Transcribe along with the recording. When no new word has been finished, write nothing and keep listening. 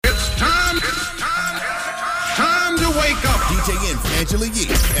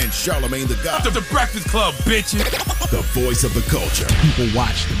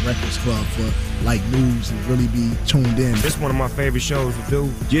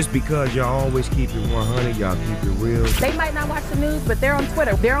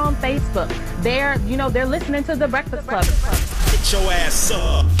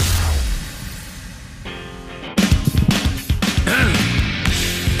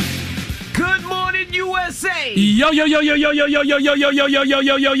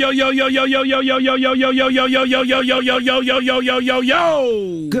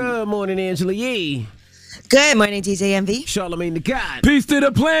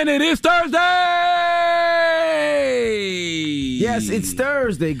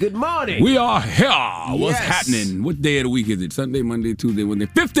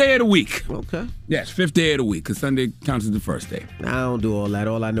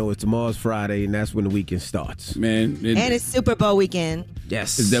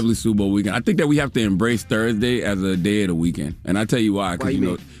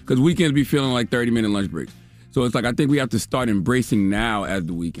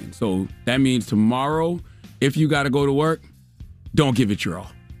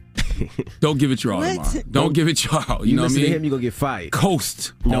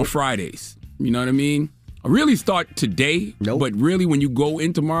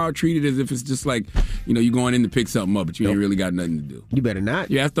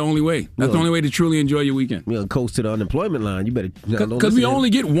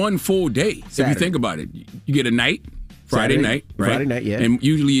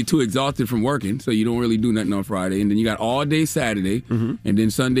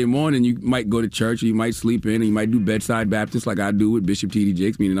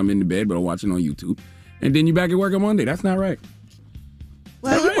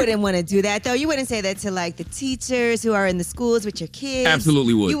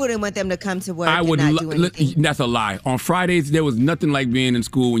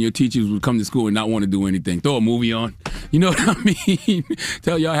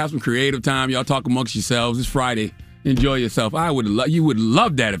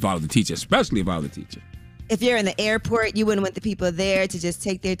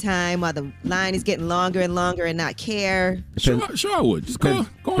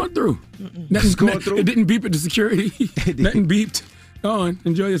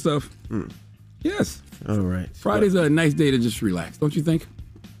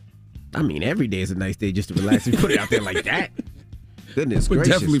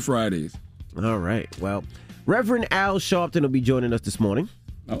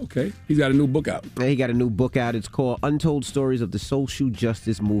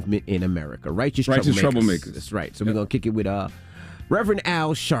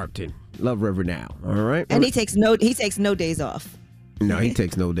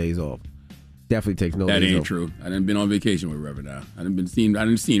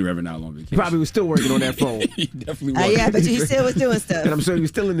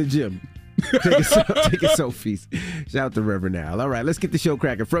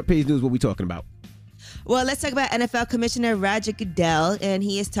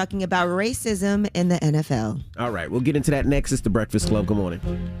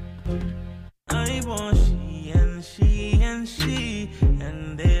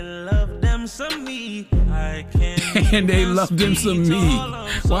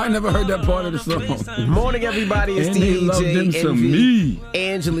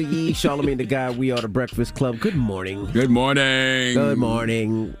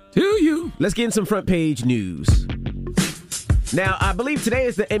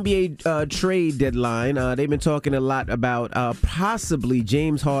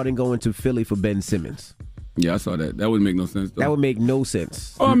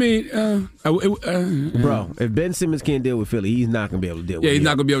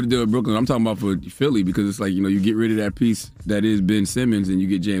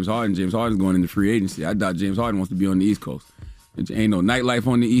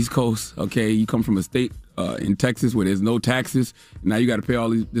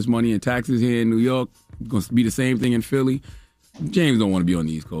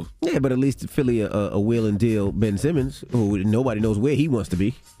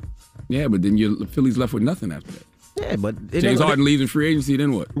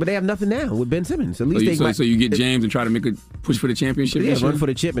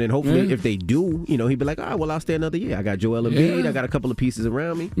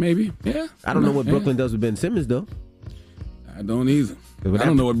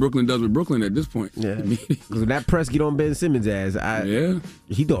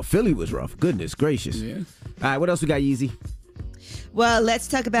Well, let's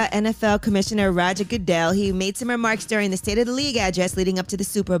talk about NFL Commissioner Roger Goodell. He made some remarks during the State of the League address leading up to the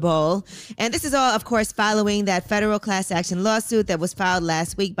Super Bowl. And this is all, of course, following that federal class action lawsuit that was filed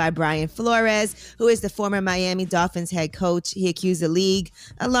last week by Brian Flores, who is the former Miami Dolphins head coach. He accused the league,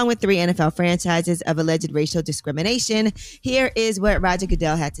 along with 3 NFL franchises, of alleged racial discrimination. Here is what Roger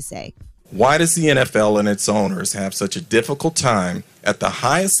Goodell had to say. Why does the NFL and its owners have such a difficult time at the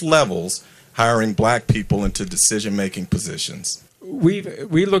highest levels hiring black people into decision-making positions? We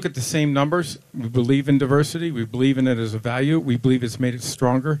look at the same numbers. We believe in diversity. We believe in it as a value. We believe it's made it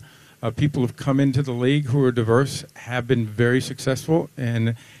stronger. People who've come into the league who are diverse have been very successful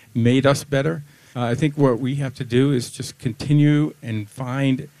and made us better. I think what we have to do is just continue and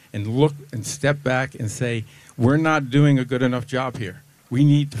find and look and step back and say, we're not doing a good enough job here. We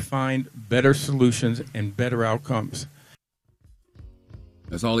need to find better solutions and better outcomes.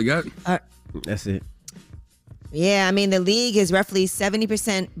 That's all he got? That's it. Yeah, I mean, the league is roughly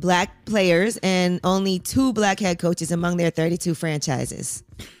 70% black players and only 2 black head coaches among their 32 franchises.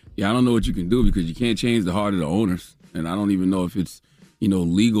 Yeah, I don't know what you can do because you can't change the heart of the owners. And I don't even know if it's,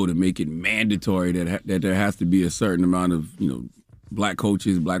 legal to make it mandatory that there has to be a certain amount of, black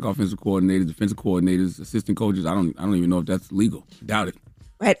coaches, black offensive coordinators, defensive coordinators, assistant coaches. I don't even know if that's legal. Doubt it.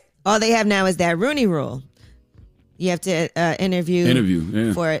 Right. All they have now is that Rooney Rule. You have to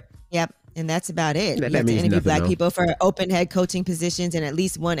interview for it. Yep. And that's about it. You have to interview black people for open head coaching positions and at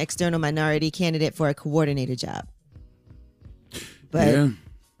least one external minority candidate for a coordinator job. But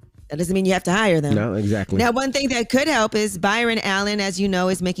that doesn't mean you have to hire them. No, exactly. Now, one thing that could help is Byron Allen, as you know,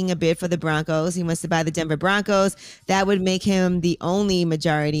 is making a bid for the Broncos. He wants to buy the Denver Broncos. That would make him the only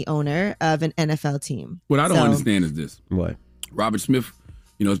majority owner of an NFL team. What I don't understand is this. What? Robert Smith,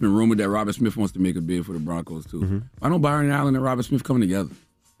 it's been rumored that Robert Smith wants to make a bid for the Broncos, too. Mm-hmm. Why don't Byron Allen and Robert Smith come together?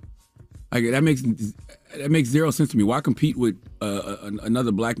 Like that makes zero sense to me. Why compete with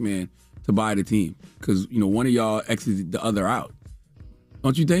another black man to buy the team? Because one of y'all X's the other out.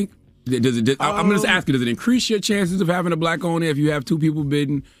 Don't you think? I'm just asking. Does it increase your chances of having a black owner if you have 2 people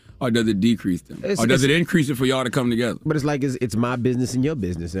bidding, or does it decrease them, or does it increase it for y'all to come together? But it's like it's my business and your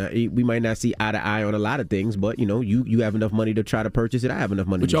business. We might not see eye to eye on a lot of things, but you have enough money to try to purchase it. I have enough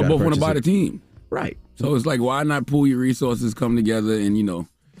money. But y'all both want to buy the team, right? So it's like, why not pool your resources, come together, and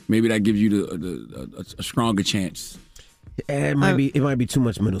maybe that gives you a stronger chance. It might be too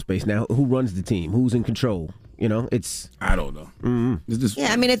much mental space. Now, who runs the team? Who's in control? I don't know. Mm-hmm.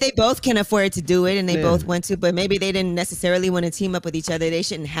 I mean, if they both can afford to do it and they both want to, but maybe they didn't necessarily want to team up with each other. They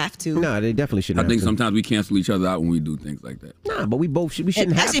shouldn't have to. No, they definitely shouldn't. I think sometimes we cancel each other out when we do things like that. Nah, but we shouldn't have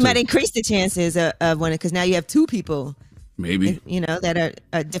to. Actually, might increase the chances of winning because now you have 2 people. Maybe. That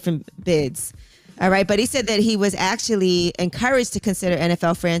are different bids. All right, but he said that he was actually encouraged to consider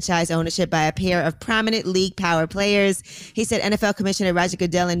NFL franchise ownership by a pair of prominent league power players. He said NFL Commissioner Roger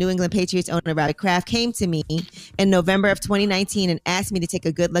Goodell and New England Patriots owner Robert Kraft came to me in November of 2019 and asked me to take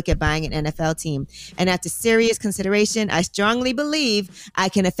a good look at buying an NFL team. And after serious consideration, I strongly believe I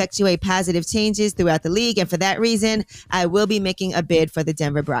can effectuate positive changes throughout the league. And for that reason, I will be making a bid for the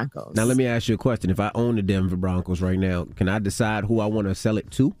Denver Broncos. Now, let me ask you a question. If I own the Denver Broncos right now, can I decide who I want to sell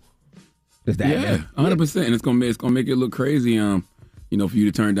it to? Yeah, 100%. And it's gonna make it look crazy, for you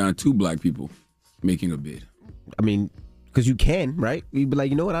to turn down 2 black people making a bid. I mean, because you can, right? You'd be like,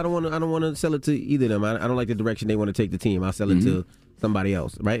 you know what? I don't want to sell it to either of them. I don't like the direction they want to take the team. I'll sell it to somebody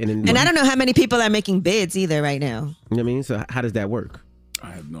else, right? And I don't know how many people are making bids either right now. You know what I mean? So how does that work? I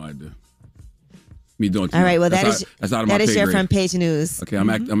have no idea. Me don't. All right. Well, that's out of my that is pay your grade. front page news. Okay,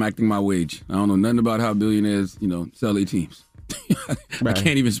 I'm acting my wage. I don't know nothing about how billionaires, sell their teams. I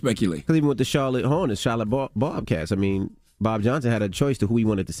can't even speculate. Because even with the Charlotte Hornets, Charlotte Bobcats, I mean, Bob Johnson had a choice to who he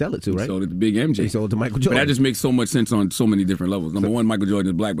wanted to sell it to, right? He sold it to Big MJ. He sold it to Michael Jordan. But that just makes so much sense on so many different levels. Number one, Michael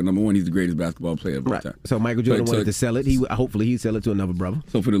Jordan is black, but number one, he's the greatest basketball player of all time. So Michael Jordan wanted to sell it. Hopefully he'd sell it to another brother.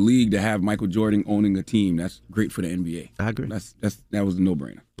 So for the league to have Michael Jordan owning a team, that's great for the NBA. I agree. That was a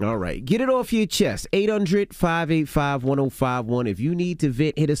no-brainer. All right. Get it off your chest. 800-585-1051. If you need to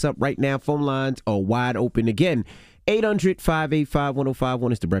vent, hit us up right now. Phone lines are wide open again.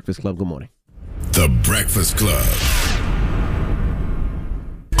 800-585-1051. It's The Breakfast Club. Good morning. The Breakfast Club.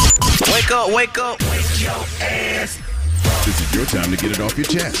 Wake up, wake up. Wake your ass. This is your time to get it off your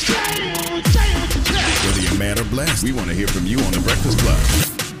chest. Whether you're mad or blessed, we want to hear from you on The Breakfast Club.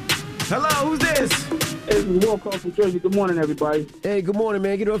 Hello, who's this? It's Walcott from Jersey. Good morning, everybody. Hey, good morning,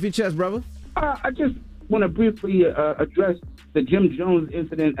 man. Get it off your chest, brother. I just want to briefly address the Jim Jones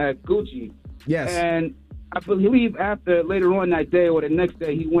incident at Gucci. Yes. And I believe later on that day or the next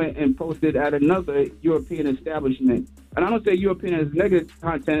day, he went and posted at another European establishment. And I don't say European as negative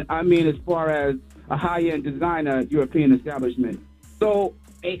content. I mean as far as a high-end designer European establishment. So,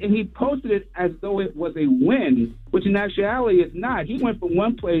 and he posted it as though it was a win, which in actuality it's not. He went from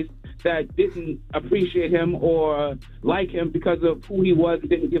one place that didn't appreciate him or like him because of who he was and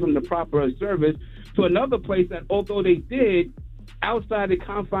didn't give him the proper service, to another place that, although they did, outside the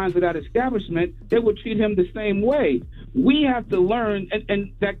confines of that establishment, they would treat him the same way. We have to learn,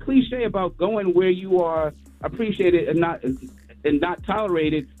 and that cliche about going where you are appreciated and not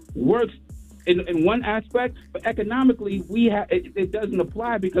tolerated works in one aspect, but economically it doesn't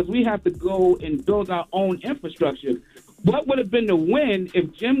apply, because we have to go and build our own infrastructure. What would have been the win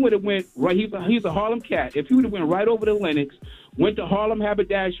if Jim would have went right? He's a Harlem cat. If he would have went right over to Lenox, went to Harlem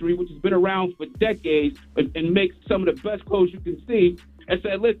Haberdashery, which has been around for decades and makes some of the best clothes you can see, and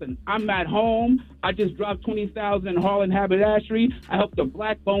said, "Listen, I'm at home. I just dropped $20,000 in Harlem Haberdashery. I helped a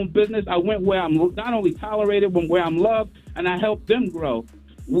black-owned business. I went where I'm not only tolerated, but where I'm loved, and I helped them grow."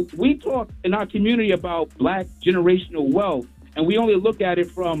 We talk in our community about black generational wealth, and we only look at it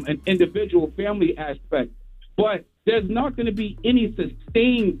from an individual family aspect. But there's not going to be any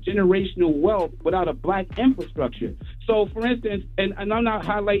sustained generational wealth without a black infrastructure. So, for instance, and I'm not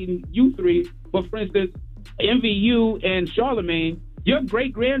highlighting you three, but for instance, MVU and Charlemagne, your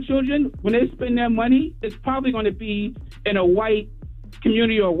great-grandchildren, when they spend their money, it's probably going to be in a white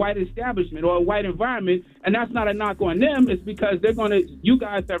community or a white establishment or a white environment, and that's not a knock on them. It's because you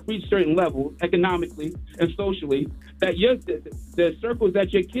guys have reached certain levels economically and socially that the circles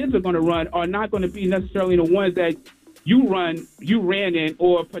that your kids are going to run are not going to be necessarily the ones that you ran in,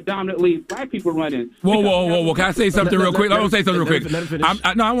 or predominantly black people run in. Whoa. Can I say something real quick? I want to say something real quick.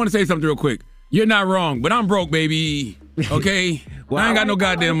 I want to say something real quick. You're not wrong, but I'm broke, baby. Okay? Well, I ain't got no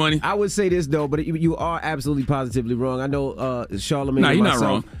goddamn money. I would say this, though, but you are absolutely positively wrong. I know Charlemagne and you're myself, not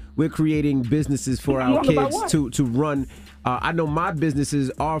wrong. We're creating businesses for our kids to run. I know my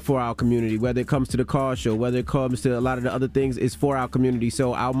businesses are for our community, whether it comes to the car show, whether it comes to a lot of the other things, it's for our community.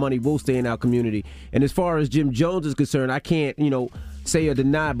 So our money will stay in our community. And as far as Jim Jones is concerned, I can't, say or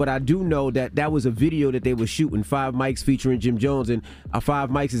deny, but I do know that was a video that they were shooting, 5 Mics featuring Jim Jones, and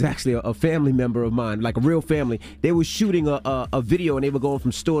 5 Mics is actually a family member of mine, like a real family. They were shooting a video, and they were going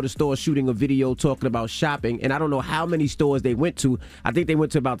from store to store shooting a video talking about shopping, and I don't know how many stores they went to. I think they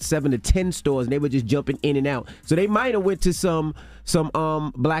went to about 7 to 10 stores, and they were just jumping in and out. So they might have went to some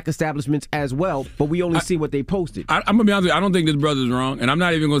black establishments as well, but we only see what they posted. I'm gonna be honest with you, I don't think this brother's wrong, and I'm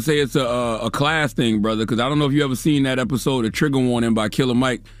not even gonna say it's a class thing, brother, because I don't know if you ever seen that episode of Trigger Warning by Killer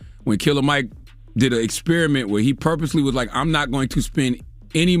Mike, when Killer Mike did an experiment where he purposely was like, I'm not going to spend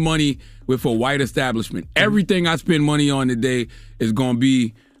any money with a white establishment. Everything I spend money on today is going to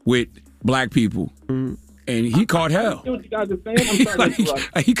be with black people. And he caught hell. What you guys are saying? I'm sorry,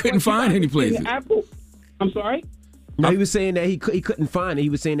 he couldn't find any places. I'm sorry? No, he was saying that he couldn't find it. He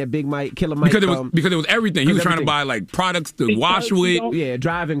was saying that Killer Mike, because it was everything. He was trying to buy like products to wash with. Yeah,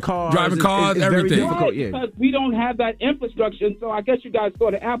 driving cars, it's everything. Very difficult, right, because we don't have that infrastructure. So I guess you guys saw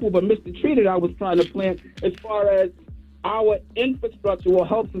the apple, but mistreated. I was trying to plant as far as our infrastructure will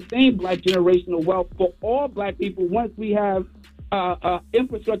help sustain black generational wealth for all black people once we have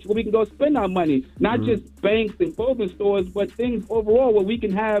infrastructure where we can go spend our money, not just banks and clothing stores, but things overall where we can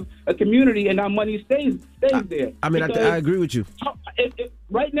have a community and our money stays there. I mean, I agree with you.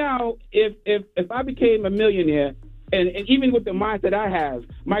 Right now, if I became a millionaire, and even with the mindset I have,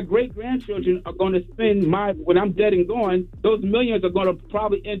 my great-grandchildren are going to spend when I'm dead and gone, those millions are going to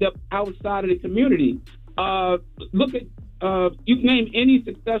probably end up outside of the community. Look at, you can name any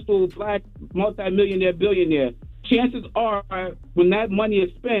successful black multimillionaire, billionaire. Chances are, when that money is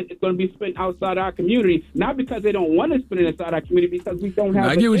spent, it's going to be spent outside our community. Not because they don't want to spend it inside our community, because we don't have.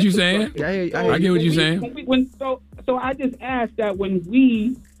 I get what you're saying. I get what you're saying. So I just ask that when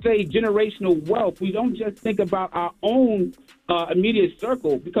we say generational wealth, we don't just think about our own immediate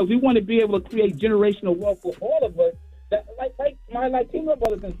circle, because we want to be able to create generational wealth for all of us, like my Latino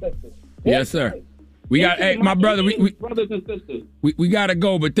brothers and sisters. Yes, sir. We got, my brother. We brothers and sisters. We gotta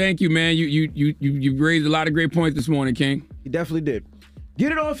go, but thank you, man. You raised a lot of great points this morning, King. You definitely did.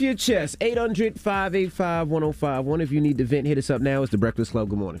 Get it off your chest. 800-585-1051. If you need to vent, hit us up now. It's The Breakfast Club.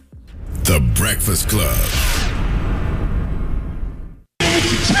 Good morning. The Breakfast Club.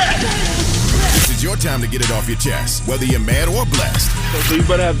 This is your time to get it off your chest, whether you're mad or blessed. So you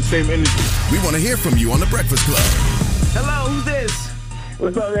better have the same energy. We want to hear from you on The Breakfast Club. Hello, who's this?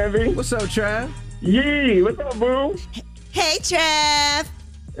 What's up, Envy? What's up, Trav? Yee, what's up, boo? Hey, Trav.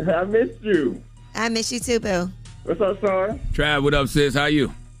 I missed you. I miss you too, boo. What's up, son? Trav, what up, sis? How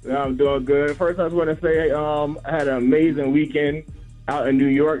you? Yeah, I'm doing good. First, I just want to say I had an amazing weekend out in New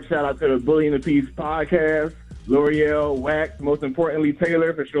York. Shout out to the Bully and the Peace podcast. L'Oreal, Wax, most importantly,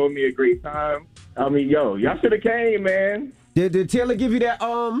 Taylor for showing me a great time. I mean, yo, y'all should have came, man. Did Taylor give you that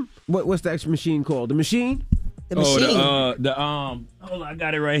what's that machine called? The machine? The machine. Hold on, I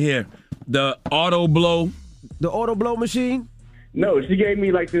got it right here. The auto blow. The auto blow machine? No, she gave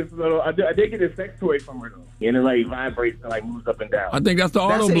me like this little. I did get a sex toy from her though, and it like vibrates and like moves up and down. I think that's the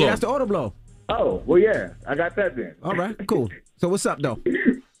auto blow. That's the auto blow. Oh, well, yeah, I got that then. All right, cool. So what's up though?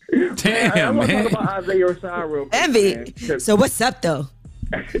 Damn, I want to man. talk about Isaiah Rashad real quick. Envy. Man, So what's up though?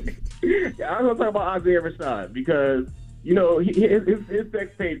 I was going to talk about Isaiah Rashad because, you know, his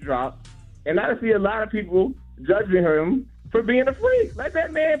sex tape dropped, and I see a lot of people judging him for being a freak. Like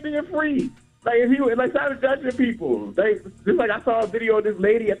that man being a freak. Like if he was like started judging people. Like just like I saw a video of this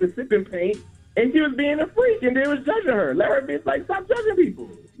lady at the sipping paint, and she was being a freak, and they was judging her. Let her be like, stop judging people.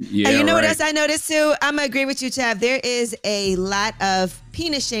 Yeah, And you know right. what else I noticed too? I'm gonna agree with you, Chav. There is a lot of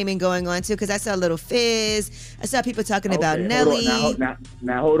penis shaming going on too, because I saw Little Fizz. I saw people talking about Nelly.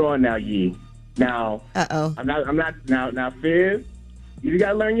 Now hold on, now Yee. Now, I'm not. Now, Fizz, you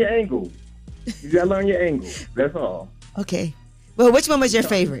gotta learn your angle. You gotta learn your angle. That's all. Okay. Well, which one was your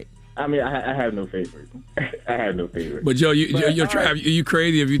favorite? I mean, I have no favorite. I have no favorite. But you're Trav, you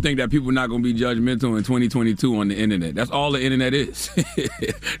crazy if you think that people are not going to be judgmental in 2022 on the internet. That's all the internet is.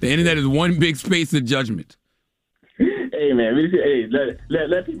 The internet is one big space of judgment. Hey man,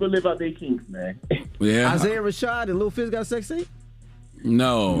 let people live out their kinks, man. Yeah. Isaiah Rashad and Lil Fizz got sex tape?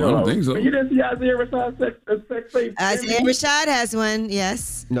 No, I don't think so. You didn't see Isaiah Rashad's sex tape? Isaiah Rashad has one.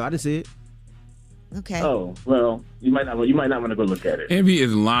 Yes. No, I didn't see it. Okay. Oh well, you might not want to go look at it. Envy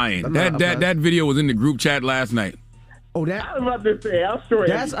is lying. That video was in the group chat last night. Oh, that I was about to say, I'm sure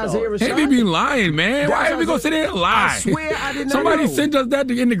that's Isaiah Rashad. Envy be lying, man. Why That's are we gonna sit there and lie? I swear I did not Somebody know. sent us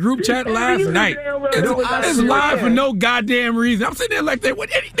that in the group chat last night. It's live for no goddamn reason. I'm sitting there like that.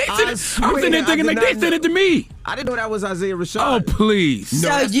 I'm sitting there thinking like they sent it to me. I didn't know that was Isaiah Rashad. Oh please. So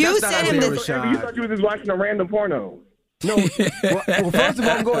you that's not sent him Isaiah the. Rashad. You thought you was just watching a random porno. No. Well, first of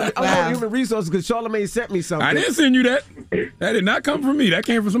all, I'm going to human resources because Charlamagne sent me something. I didn't send you that. That did not come from me. That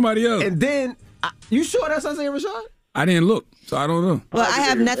came from somebody else. And then, you sure that's Isaiah Rashad? I didn't look, so I don't know. Well, I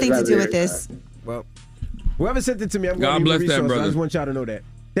have nothing to do with this. Well, whoever sent it to me, I'm God going to bless human that, resources. brother. I just want y'all to know that.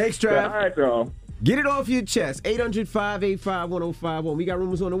 Thanks, Trav. All right, y'all. Get it off your chest. 800-585-1051. We got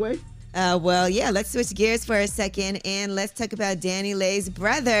rumors on the way? Well, yeah, let's switch gears for a second and let's talk about Danny Lay's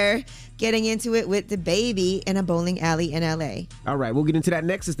brother getting into it with the baby in a bowling alley in L.A. All right, we'll get into that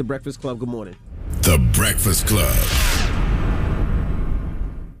next. It's The Breakfast Club. Good morning. The Breakfast Club.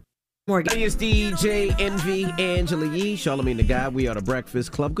 Morgan. It's DJ Envy, Angela Yee, Charlamagne the Guy. We are The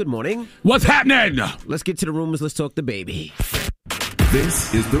Breakfast Club. Good morning. What's happening? Let's get to the rumors. Let's talk the baby.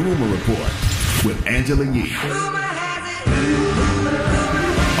 This is the Rumor Report with Angela Yee on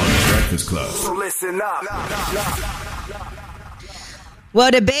The Breakfast Club. So listen up. Well,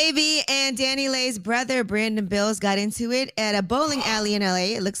 the baby and Danny Lay's brother, Brandon Bills, got into it at a bowling alley in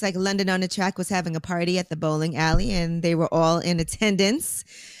L.A. It looks like London on the Track was having a party at the bowling alley, and they were all in attendance.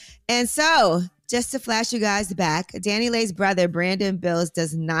 And so, just to flash you guys back, Danny Lay's brother, Brandon Bills,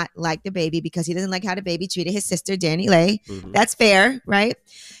 does not like the baby because he doesn't like how the baby treated his sister, Danny Lay. Mm-hmm. That's fair, right?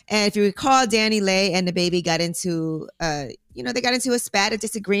 And if you recall, Danny Lay and the baby got into, they got into a spat, a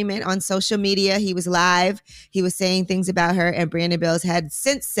disagreement on social media. He was live. He was saying things about her, and Brandon Bills had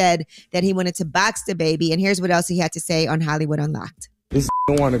since said that he wanted to box the baby. And here's what else he had to say on Hollywood Unlocked. This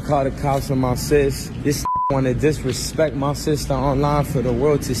want to call the cops on my sis. This want to disrespect my sister online for the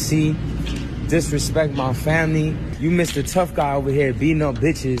world to see. Disrespect my family. You Mr. Tough Guy over here beating up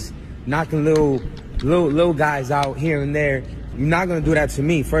bitches, knocking little guys out here and there. You're not going to do that to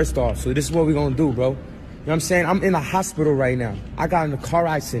me, first off. So this is what we're going to do, bro. You know what I'm saying? I'm in a hospital right now. I got in a car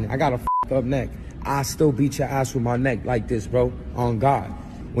accident. I got a f***ed up neck. I still beat your ass with my neck like this, bro, on God.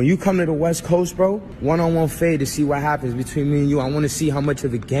 When you come to the West Coast, bro, one-on-one fade to see what happens between me and you. I want to see how much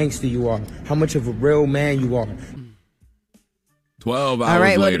of a gangster you are, how much of a real man you are. 12 hours All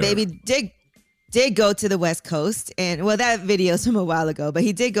right, well, later. the baby did go to the West Coast, and well, that video's from a while ago, but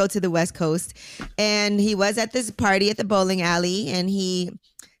he did go to the West Coast, and he was at this party at the bowling alley, and he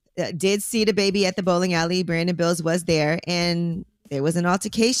did see the baby at the bowling alley. Brandon Bills was there, and there was an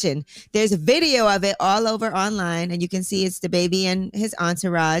altercation. There's a video of it all over online, and you can see it's the baby and his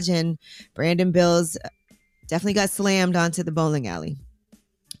entourage, and Brandon Bills definitely got slammed onto the bowling alley,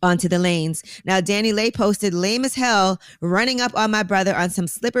 onto the lanes. Now, Danny Lay posted, "Lame as hell, running up on my brother on some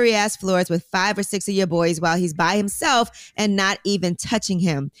slippery ass floors with 5 or 6 of your boys while he's by himself and not even touching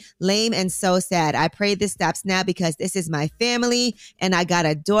him. Lame and so sad. I pray this stops now because this is my family and I got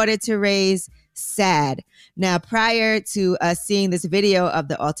a daughter to raise. sad. Now, prior to us seeing this video of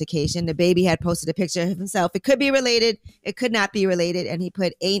the altercation, the baby had posted a picture of himself. It could be related. It could not be related. And he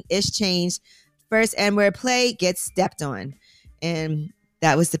put ain't-ish changed. First N-word play gets stepped on. And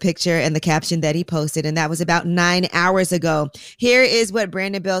that was the picture and the caption that he posted. And that was about 9 hours ago. Here is what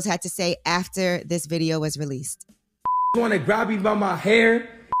Brandon Bills had to say after this video was released. Want to grab me by my hair.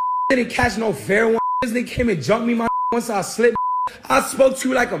 Didn't catch no fair one. This nigga came and jumped me, my once I slipped. I spoke to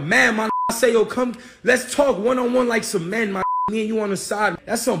you like a man, my I say, yo, come, let's talk one-on-one like some men, my me and you on the side.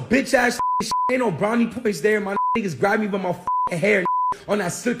 That's some bitch-ass shit. Ain't no brownie points there, my niggas grab me by my hair on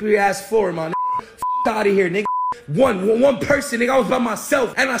that slippery-ass floor, my out of here, nigga. One person, nigga, I was by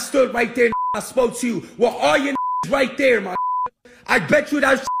myself, and I stood right there, I spoke to you. Well, all your right there, my I bet you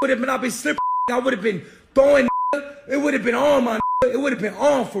that shit would have been, I've been slipping, I would have been throwing, it would have been on, my it would have been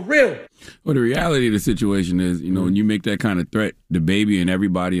on for real. Well, the reality of the situation is, you know, when you make that kind of threat, the baby and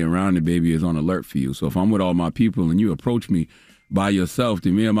everybody around the baby is on alert for you. So if I'm with all my people and you approach me by yourself,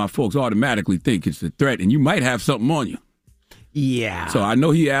 then me and my folks automatically think it's a threat, and you might have something on you. Yeah. So I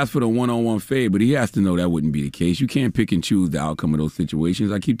know he asked for the one-on-one fade, but he has to know that wouldn't be the case. You can't pick and choose the outcome of those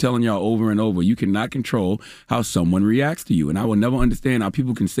situations. I keep telling y'all over and over, you cannot control how someone reacts to you. And I will never understand how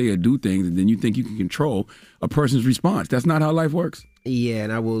people can say or do things and then you think you can control a person's response. That's not how life works. Yeah,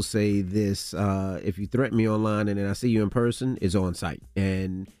 and I will say this. If you threaten me online and then I see you in person, it's on site.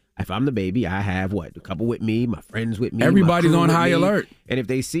 And if I'm the baby, I have a couple with me, my friends with me. Everybody's on high alert. And if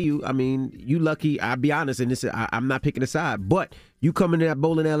they see you, I mean, you lucky. I'll be honest, and I'm not picking a side, but you come into that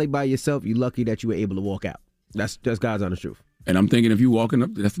bowling alley by yourself, you lucky that you were able to walk out. That's God's honest truth. And I'm thinking if you walking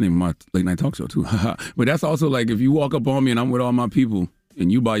up, that's the name of my late night talk show too. But that's also like if you walk up on me and I'm with all my people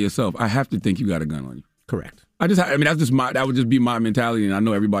and you by yourself, I have to think you got a gun on you. Correct. That would just be my mentality, and I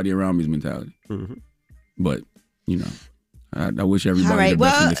know everybody around me's mentality. Mm-hmm. But, you know, I wish everybody the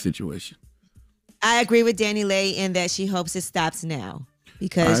best in this situation. I agree with Danny Lay in that she hopes it stops now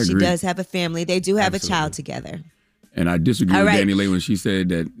because she does have a family. They do have a child together. And I disagree with Danny Lay when she said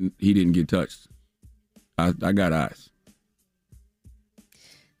that he didn't get touched. I got eyes.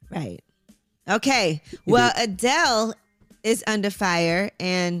 Right. Okay. Well, Adele is under fire.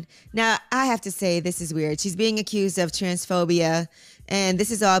 And now I have to say this is weird. She's being accused of transphobia. And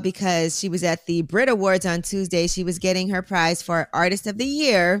this is all because she was at the Brit Awards on Tuesday. She was getting her prize for Artist of the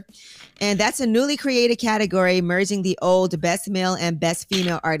Year. And that's a newly created category merging the old Best Male and Best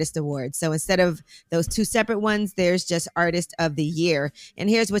Female Artist Awards. So instead of those two separate ones, there's just Artist of the Year. And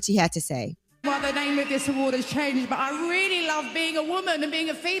here's what she had to say. Well, the name of this award has changed, but I really love being a woman and being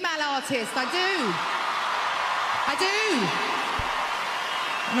a female artist. I do.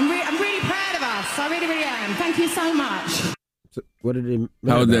 I'm really proud of us. I really, really am. Thank you so much. So what did it?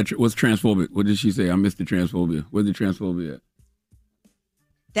 How was that? What's transphobic? What did she say? I missed the transphobia. Where's the transphobia at?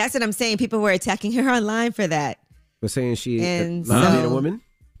 That's what I'm saying. People were attacking her online for that. We're saying she and being a woman.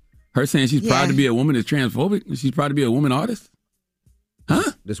 Her saying she's proud to be a woman is transphobic. She's proud to be a woman artist.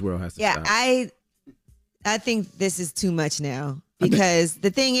 Huh? This world has to stop. I think this is too much now because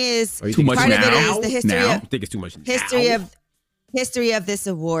the thing is, too much part now? of it is the history. Now? I think it's too much. History of this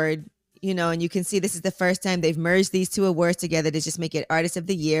award. You know, and you can see this is the first time they've merged these two awards together to just make it Artist of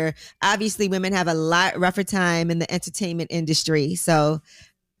the Year. Obviously, women have a lot rougher time in the entertainment industry, so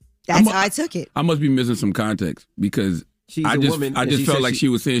that's how I took it. I must be missing some context because I just felt like she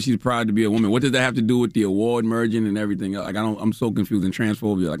was saying she's proud to be a woman. What does that have to do with the award merging and everything? Like I'm so confused. And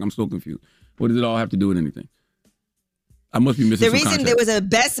transphobia, like I'm so confused. What does it all have to do with anything? I must be missing some context. The reason there was a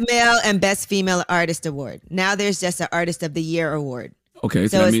Best Male and Best Female Artist Award. Now there's just an Artist of the Year award. Okay,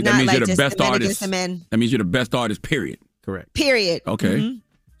 so that means you're the best artist. That means you're the best artist, period. Correct. Period. Okay. Mm-hmm.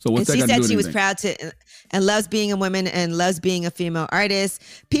 So what's that got to do with anything? She said she was proud to and loves being a woman and loves being a female artist.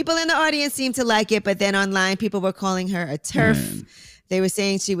 People in the audience seemed to like it, but then online people were calling her a TERF. Man. They were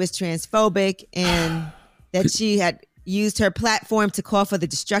saying she was transphobic and that she had used her platform to call for the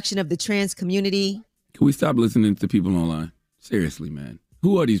destruction of the trans community. Can we stop listening to people online? Seriously, man.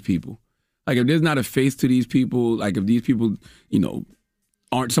 Who are these people? Like if there's not a face to these people, like if these people, you know,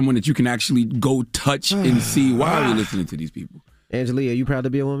 aren't someone that you can actually go touch and see, why are we listening to these people? Angela, are you proud to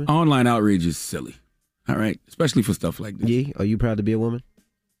be a woman? Online outrage is silly. All right? Especially for stuff like this. Yeah, are you proud to be a woman?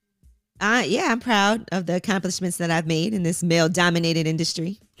 Yeah, I'm proud of the accomplishments that I've made in this male-dominated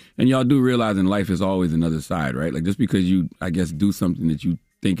industry. And y'all do realize in life is always another side, right? Like just because you, I guess, do something that you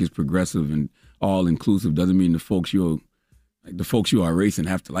think is progressive and all-inclusive doesn't mean the folks you are erasing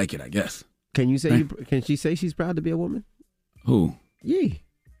have to like it, I guess. Can you say? Can she say she's proud to be a woman? Who? Yeah.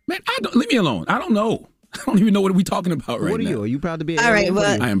 Man, leave me alone. I don't know. I don't even know what we talking about right now. What are you? Are you proud to be a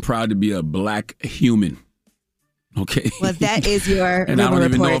woman? I am proud to be a black human. Okay. Well, that is your and I don't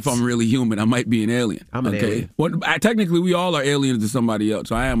even know report. if I'm really human. I might be an alien. I'm an alien. Well, technically, we all are aliens to somebody else.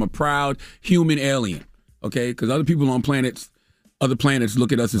 So I am a proud human alien. Okay, because other people on other planets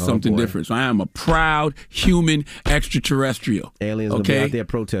look at us as something different. So I am a proud human extraterrestrial. Aliens will be out there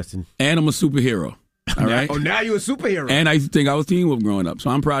protesting. And I'm a superhero. All right. Oh, now you're a superhero. And I used to think I was Teen Wolf growing up.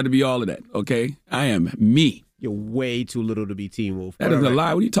 So I'm proud to be all of that. Okay. I am me. You're way too little to be Teen Wolf. That is a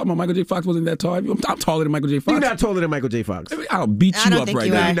lie. What are you talking about? Michael J. Fox wasn't that tall. I'm taller than Michael J. Fox. You're not taller than Michael J. Fox. I'll beat you up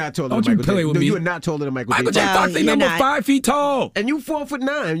right now. You're not taller Don't than Michael you play J. with No, me. you are not taller than Michael J. Michael J. Fox ain't number 5 feet tall. And you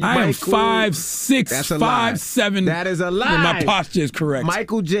 4'9". I am 5'6", That's a lie. 5'7". That is a lie. My posture is correct.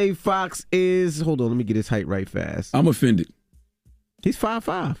 Michael J. Fox is, hold on, let me get his height right fast. I'm offended. He's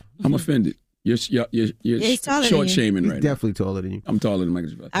 5'5". I'm offended. You're he's taller than short you. shaming He's right definitely taller than you. I'm taller than Michael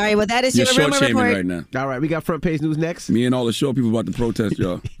J. Fox. All right, well, that is You're your short rumor shaming report. right now. All right, we got front page news next. Me and all the short people about to protest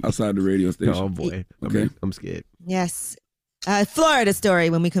y'all outside the radio station. Oh, boy. Okay. I'm scared. Yes. Florida story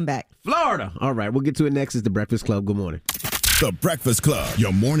when we come back. Florida. All right, we'll get to it next. It's The Breakfast Club. Good morning. The Breakfast Club.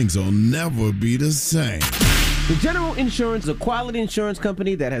 Your mornings will never be the same. The General Insurance is a quality insurance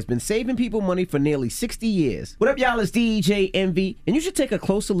company that has been saving people money for nearly 60 years. What up, y'all? It's DJ Envy, and you should take a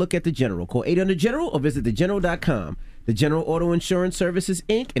closer look at The General. Call 800-GENERAL or visit thegeneral.com. The General Auto Insurance Services,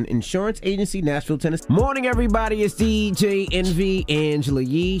 Inc., an insurance agency, Nashville, Tennessee. Morning, everybody. It's DJ Envy, Angela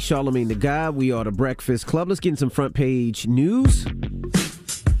Yee, Charlamagne the God. We are The Breakfast Club. Let's get in some front page news.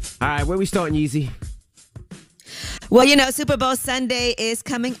 All right, where we starting, Yeezy? Well, you know, Super Bowl Sunday is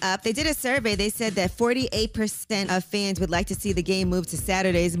coming up. They did a survey. They said that 48% of fans would like to see the game move to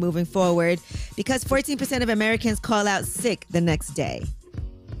Saturdays moving forward because 14% of Americans call out sick the next day.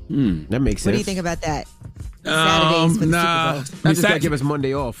 That makes sense. What do you think about that? Saturdays for the Super Bowl. That's just got to give us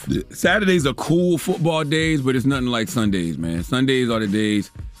Monday off. Saturdays are cool football days, but it's nothing like Sundays, man. Sundays are the days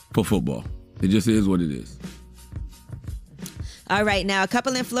for football. It just is what it is. All right, now a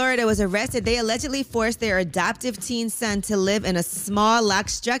couple in Florida was arrested. They allegedly forced their adoptive teen son to live in a small locked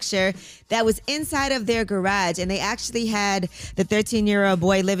structure that was inside of their garage. And they actually had the 13-year-old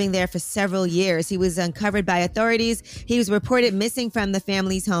boy living there for several years. He was uncovered by authorities. He was reported missing from the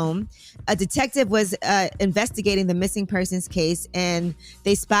family's home. A detective was investigating the missing persons case, and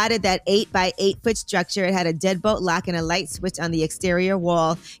they spotted that 8-by-8-foot structure. It had a deadbolt lock and a light switch on the exterior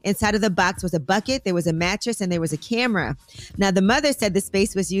wall. Inside of the box was a bucket, there was a mattress, and there was a camera. Now, the mother said the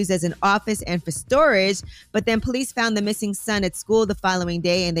space was used as an office and for storage, but then police found the missing son at school the following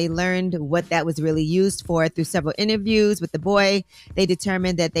day, and they learned what that was really used for. Through several interviews with the boy, they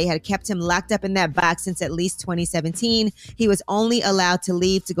determined that they had kept him locked up in that box since at least 2017. He was only allowed to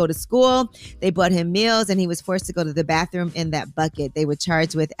leave to go to school. They bought him meals, and he was forced to go to the bathroom in that bucket. They were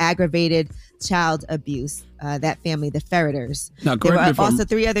charged with aggravated child abuse. That family, the Ferreters. Now, there correct me were if I'm- also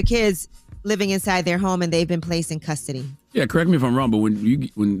 3 other kids living inside their home, and they've been placed in custody. Yeah, correct me if I'm wrong, but when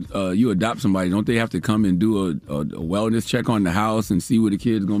you adopt somebody, don't they have to come and do a wellness check on the house and see where the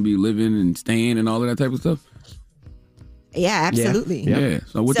kid's going to be living and staying and all of that type of stuff? Yeah, absolutely. Yeah.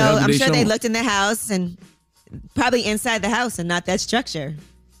 So what the So hell did I'm they sure show they him? looked in the house and probably inside the house and not that structure.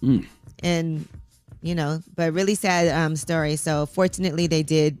 And, you know, but really sad story. So fortunately they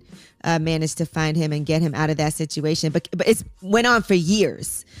did manage to find him and get him out of that situation. But it went on for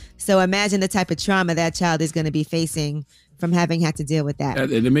years. So imagine the type of trauma that child is going to be facing from having had to deal with that.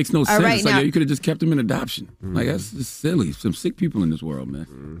 And it makes no sense. right, It's like, now- yo, you could have just kept him in adoption. Like, that's just silly. Some sick people in this world,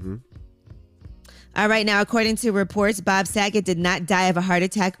 man. All right, now, according to reports, Bob Saget did not die of a heart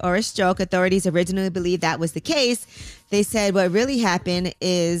attack or a stroke. Authorities originally believed that was the case. They said what really happened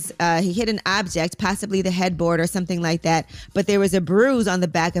is he hit an object, possibly the headboard or something like that, but there was a bruise on the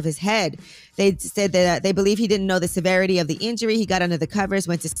back of his head. They said that they believe he didn't know the severity of the injury. He got under the covers,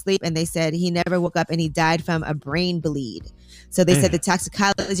 went to sleep, and they said he never woke up and he died from a brain bleed. So they said the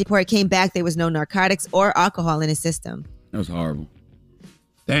toxicology report came back. There was no narcotics or alcohol in his system. That was horrible.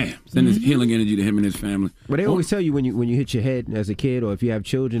 Damn. Send his healing energy to him and his family. But they always tell you when you hit your head as a kid, or if you have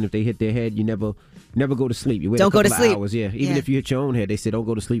children, if they hit their head, you never go to sleep. You wait Don't a couple go to of sleep. hours. Yeah, even if you hit your own head, they say don't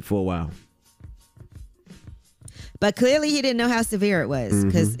go to sleep for a while. But clearly he didn't know how severe it was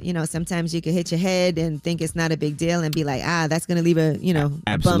because, you know, sometimes you could hit your head and think it's not a big deal and be like, that's going to leave a bump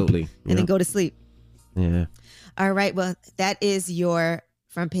Absolutely. and then go to sleep. Yeah. All right. Well, that is your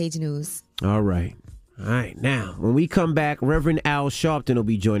front page news. All right. Now, when we come back, Reverend Al Sharpton will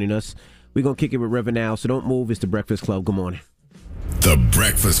be joining us. We're going to kick it with Reverend Al, so don't move. It's The Breakfast Club. Good morning. The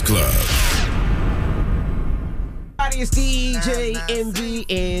Breakfast Club. everybody. It's DJ Envy,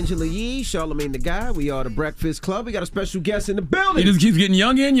 Angela Yee, Charlamagne the Guy. We are the Breakfast Club. We got a special guest in the building. He just keeps getting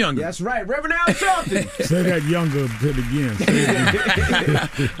younger and younger. That's right, Reverend Al Sharpton. Say that younger bit again. Say it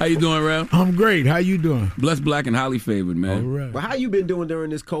again. How you doing, Rev? I'm great. How you doing? Blessed, black, and highly favored, man. All right. Well, how you been doing during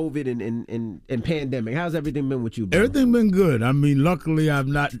this COVID and pandemic? How's everything been with you, bro? Everything been good. I mean, luckily I've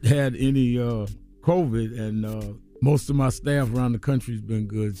not had any COVID, and most of my staff around the country's been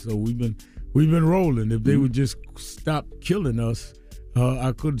good. So we've been rolling. If they would just stop killing us,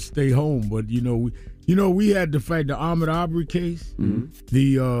 I could stay home. But we had the Ahmaud Arbery case,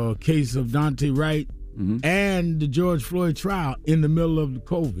 the case of Dante Wright, and the George Floyd trial in the middle of the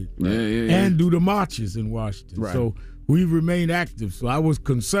COVID, and do the marches in Washington. Right. So we remained active. So I was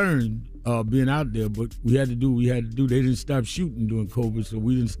concerned being out there, but we had to do what we had to do. They didn't stop shooting during COVID, so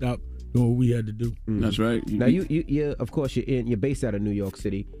we didn't stop doing what we had to do. That's right. Now you of course you're based out of New York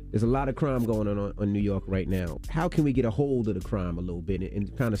City. There's a lot of crime going on New York right now. How can we get a hold of the crime a little bit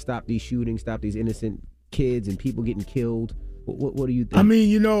and kind of stop these shootings, stop these innocent kids and people getting killed? What do you think? I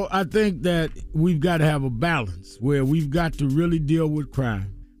mean, I think that we've got to have a balance where we've got to really deal with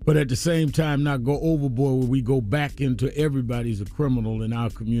crime, but at the same time not go overboard where we go back into everybody's a criminal in our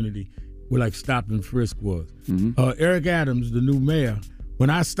community. We're like Stop and Frisk was. Eric Adams, the new mayor, when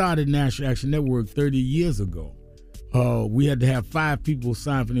I started National Action Network 30 years ago, we had to have 5 people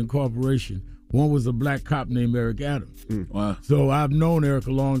sign for the incorporation. One was a black cop named Eric Adams. Wow. So I've known Eric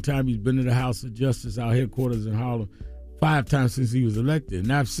a long time. He's been in the House of Justice, our headquarters in Harlem, 5 times since he was elected.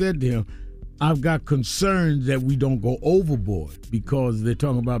 And I've said to him, I've got concerns that we don't go overboard because they're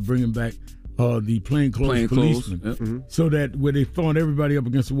talking about bringing back the plainclothes policemen. So that where they're throwing everybody up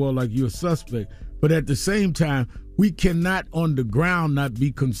against the wall like you're a suspect. But at the same time, we cannot on the ground not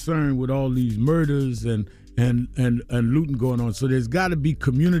be concerned with all these murders and looting going on. So there's got to be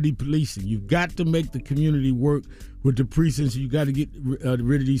community policing. You've got to make the community work with the precincts. You've got to get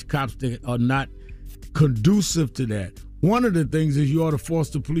rid of these cops that are not conducive to that. One of the things is you ought to force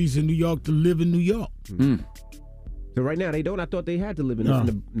the police in New York to live in New York. So right now they don't. I thought they had to live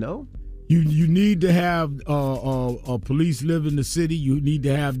in no? You need to have police live in the city. You need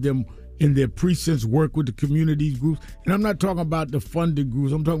to have them in their precincts work with the community groups. And I'm not talking about the funded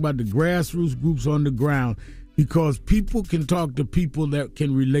groups. I'm talking about the grassroots groups on the ground, because people can talk to people that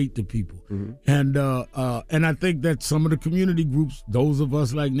can relate to people. And I think that some of the community groups, those of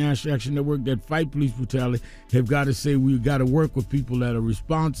us like National Action Network that fight police brutality, have got to say we've got to work with people that are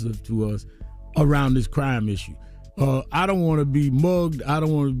responsive to us around this crime issue. I don't want to be mugged. I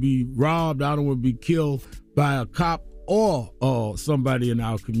don't want to be robbed. I don't want to be killed by a cop or somebody in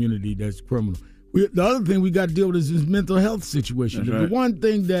our community that's criminal. The other thing we got to deal with is this mental health situation. The one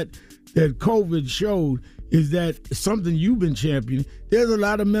thing that COVID showed is that something you've been championing, there's a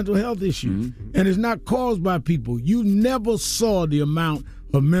lot of mental health issues, and it's not caused by people. You never saw the amount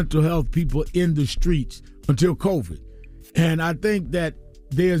of mental health people in the streets until COVID. And I think that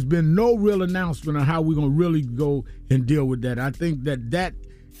there's been no real announcement on how we're going to really go and deal with that. I think that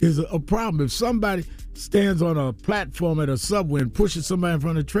is a problem. If somebody stands on a platform at a subway and pushes somebody in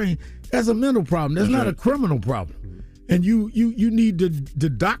front of a train, that's a mental problem. That's not a criminal problem. And you need to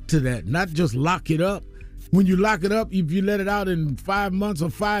doctor that, not just lock it up. When you lock it up, if you let it out in 5 months or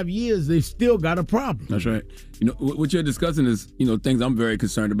 5 years, they still got a problem. That's right. What you're discussing is, things I'm very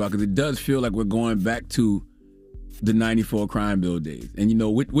concerned about, because it does feel like we're going back to the 94 crime bill days. And,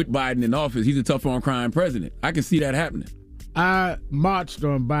 with Biden in office, he's a tough on crime president. I can see that happening. I marched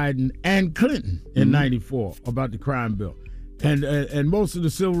on Biden and Clinton in 94 about the crime bill. And most of the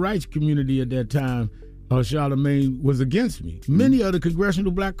civil rights community at that time, Charlamagne, was against me. Many of the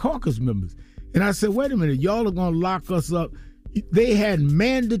Congressional Black Caucus members. And I said, wait a minute, y'all are going to lock us up. They had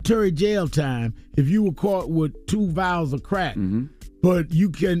mandatory jail time if you were caught with 2 vials of crack. But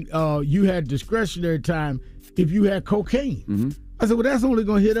you had discretionary time if you had cocaine. I said, well, that's only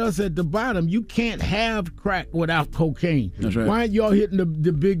going to hit us at the bottom. You can't have crack without cocaine. That's right. Why aren't y'all hitting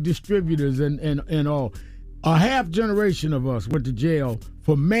the big distributors and all? A half generation of us went to jail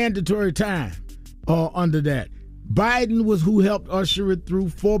for mandatory time under that. Biden was who helped usher it through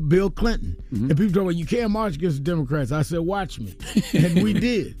for Bill Clinton. And people talk about, you can't march against the Democrats. I said, watch me. And we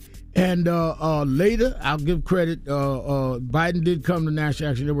did. And later, I'll give credit, Biden did come to National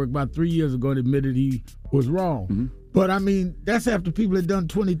Action Network about 3 years ago and admitted he was wrong. But, I mean, that's after people had done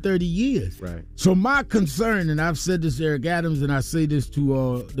 20, 30 years. Right. So my concern, and I've said this to Eric Adams, and I say this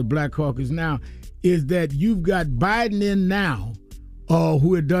to the Black Caucus now, is that you've got Biden in now,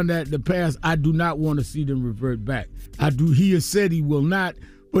 who had done that in the past. I do not want to see them revert back. He has said he will not.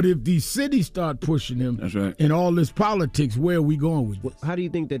 But if these cities start pushing him, that's right, and all this politics, where are we going with this? How do you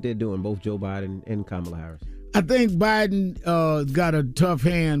think that they're doing, both Joe Biden and Kamala Harris? I think Biden got a tough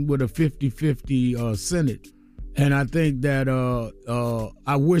hand with a 50-50 Senate. And I think that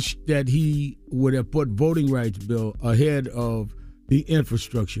I wish that he would have put voting rights bill ahead of the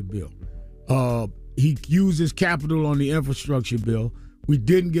infrastructure bill. He used his capital on the infrastructure bill. We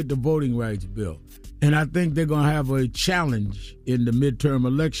didn't get the voting rights bill. And I think they're going to have a challenge in the midterm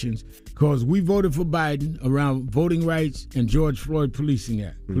elections because we voted for Biden around voting rights and George Floyd Policing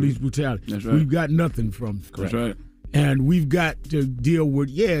Act, police brutality. That's right. We've got nothing from it. That's right. And we've got to deal with,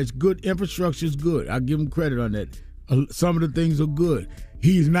 it's good. Infrastructure is good. I give him credit on that. Some of the things are good.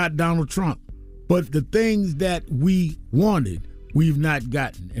 He's not Donald Trump. But the things that we wanted, we've not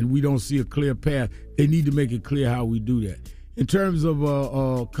gotten. And we don't see a clear path. They need to make it clear how we do that. In terms of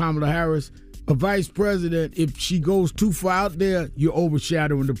Kamala Harris, a vice president, if she goes too far out there, you're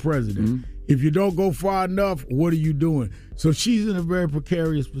overshadowing the president. Mm-hmm. If you don't go far enough, what are you doing? So she's in a very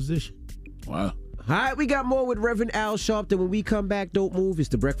precarious position. Wow. All right, we got more with Reverend Al Sharpton. When we come back, don't move. It's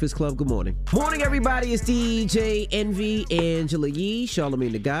the Breakfast Club. Good morning. Morning, everybody. It's DJ Envy, Angela Yee,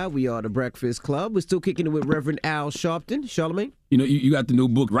 Charlamagne the Guy. We are the Breakfast Club. We're still kicking it with Reverend Al Sharpton. Charlamagne? You know, you got the new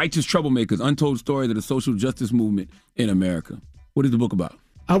book, Righteous Troublemakers, Untold Stories of the Social Justice Movement in America. What is the book about?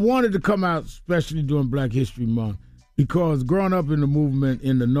 I wanted to come out, especially during Black History Month, because growing up in the movement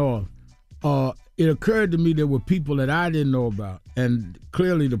in the North, it occurred to me there were people that I didn't know about, and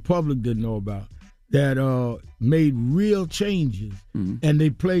clearly the public didn't know about, that made real changes, and they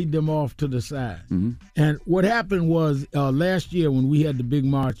played them off to the side. And what happened was last year when we had the big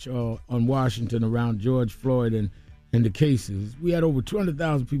march on Washington around George Floyd and the cases, we had over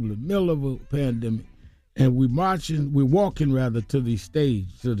 200,000 people in the middle of a pandemic, and we're walking to the stage,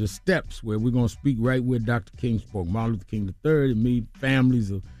 to the steps where we're going to speak right where Dr. King spoke, Martin Luther King III, and me,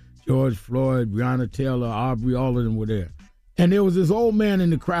 families of George Floyd, Breonna Taylor, Aubrey, all of them were there. And there was this old man in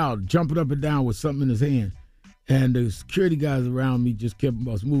the crowd jumping up and down with something in his hand. And the security guys around me just kept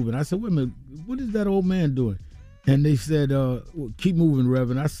us moving. I said, wait a minute, what is that old man doing? And they said, keep moving,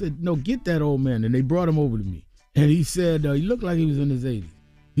 Reverend. I said, no, get that old man. And they brought him over to me. And he said, he looked like he was in his 80s.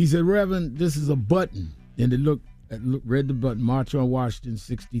 He said, Reverend, this is a button. And they read the button, March on Washington,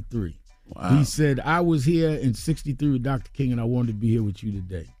 63. Wow. He said, I was here in 63 with Dr. King, and I wanted to be here with you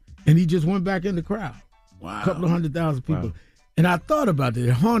today. And he just went back in the crowd. Wow. A couple of 100,000 people. Wow. And I thought about that.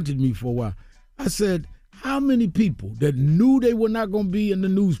 It haunted me for a while. I said, how many people that knew they were not going to be in the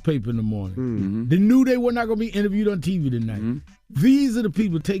newspaper in the morning, they knew they were not going to be interviewed on TV tonight, these are the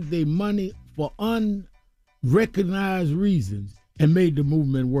people who take their money for unrecognized reasons and made the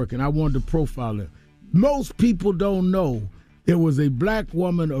movement work. And I wanted to profile them. Most people don't know there was a black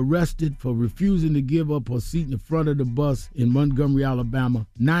woman arrested for refusing to give up her seat in the front of the bus in Montgomery, Alabama,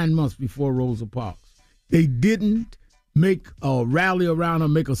 9 months before Rosa Parks. They didn't make a rally around her,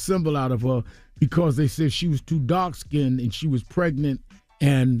 make a symbol out of her, because they said she was too dark-skinned and she was pregnant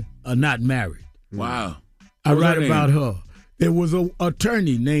and not married. Wow. I write about her. There was an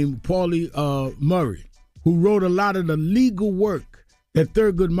attorney named Paulie Murray who wrote a lot of the legal work that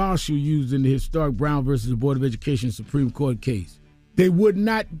Thurgood Marshall used in the historic Brown versus the Board of Education Supreme Court case. They would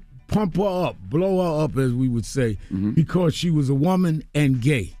not pump her up, blow her up, as we would say, because she was a woman and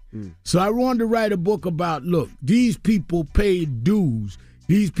gay. So I wanted to write a book about, look, these people paid dues.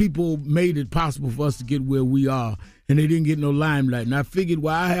 These people made it possible for us to get where we are, and they didn't get no limelight. And I figured,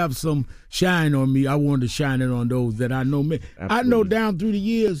 well, I have some shine on me. I wanted to shine it on those that I know. I know down through the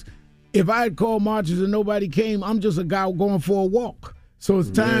years, if I had called marches and nobody came, I'm just a guy going for a walk. So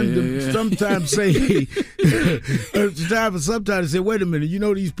it's time to sometimes say, it's time for sometimes to say, wait a minute, you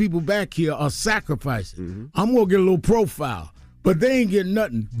know these people back here are sacrificing. I'm going to get a little profile. But they ain't getting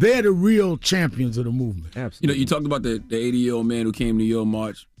nothing. They're the real champions of the movement. Absolutely. You know, you talked about the 80-year-old man who came to your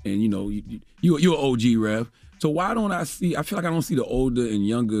march, and, you know, you're an OG, Rev. So why don't I feel like I don't see the older and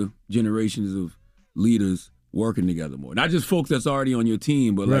younger generations of leaders working together more. Not just folks that's already on your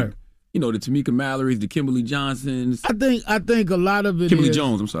team, but like, you know, the Tamika Mallory's, the Kimberly Johnsons. I think a lot of it Kimberly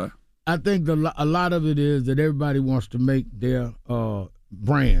Jones, I'm sorry. I think a lot of it is that everybody wants to make their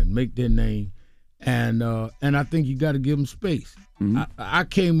brand, make their name. And I think you got to give them space. I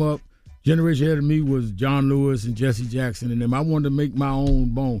came up, generation ahead of me was John Lewis and Jesse Jackson and them. I wanted to make my own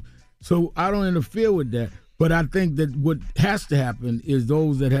bone. So I don't interfere with that. But I think that what has to happen is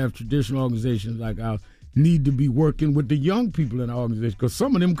those that have traditional organizations like ours need to be working with the young people in our organization, because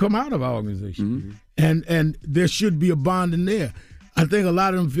some of them come out of our organization. And there should be a bond in there. I think a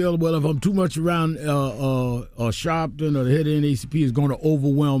lot of them feel, well, if I'm too much around Sharpton or the head of NACP is going to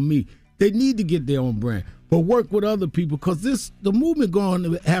overwhelm me. They need to get their own brand, but work with other people, because the movement going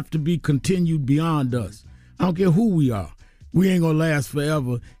to have to be continued beyond us. I don't care who we are. we ain't gonna last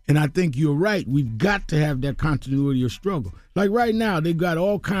forever. And I think you're right. We've got to have that continuity of struggle. Like right now, they got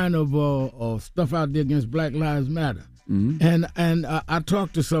all kind of stuff out there against Black Lives Matter. Mm-hmm. And I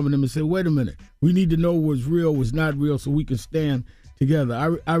talked to some of them and said, wait a minute, we need to know what's real, what's not real, so we can stand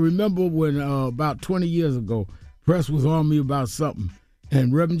together. I remember when about 20 years ago, press was on me about something,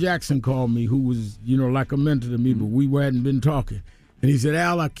 and Reverend Jackson called me, who was, like a mentor to me, but we hadn't been talking. And he said,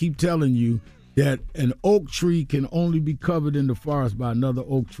 Al, I keep telling you that an oak tree can only be covered in the forest by another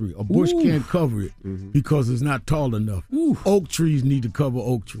oak tree. A bush can't cover it because it's not tall enough. Oak trees need to cover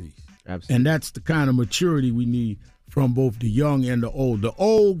oak trees. Absolutely. And that's the kind of maturity we need from both the young and the old. The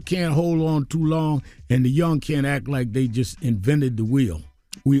old can't hold on too long, and the young can't act like they just invented the wheel.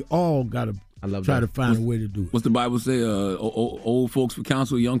 We all got to try to find a way to do it. What's the Bible say? Old folks for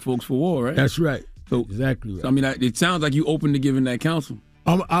counsel, young folks for war, right? That's right. So, exactly right. So, I mean, it sounds like you open to giving that counsel.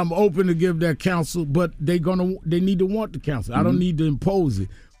 I'm open to give that counsel, but they need to want the counsel. I don't need to impose it.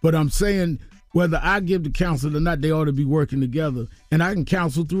 But I'm saying whether I give the counsel or not, they ought to be working together. And I can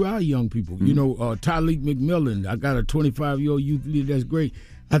counsel through our young people. Tyleek McMillan, I got a 25-year-old youth leader that's great.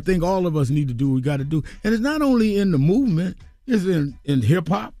 I think all of us need to do what we got to do. And it's not only in the movement, it's in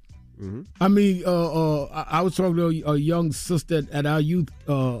hip-hop. Mm-hmm. I mean, I was talking to a young sister at our youth.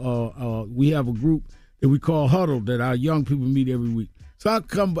 We have a group that we call Huddle that our young people meet every week. So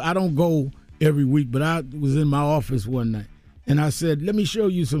I don't go every week, but I was in my office one night, and I said, let me show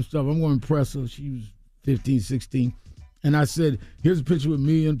you some stuff. I'm going to impress her. She was 15, 16. And I said, here's a picture with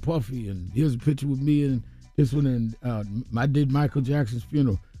me and Puffy, and here's a picture with me and this one, and I did Michael Jackson's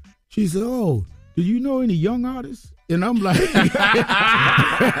funeral. She said, oh, do you know any young artists? And I'm like,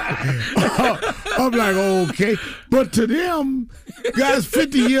 okay. But to them, guys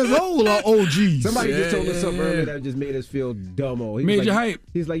 50 years old are OGs. Somebody just told us something earlier that just made us feel dumb. Made you hype.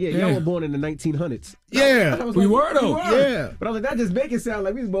 He's like, y'all were born in the 1900s. Yeah. We were, though. Yeah. But I was like, that just make it sound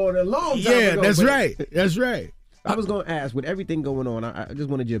like we was born a long time ago. Yeah, that's right. That's right. I was going to ask, with everything going on, I just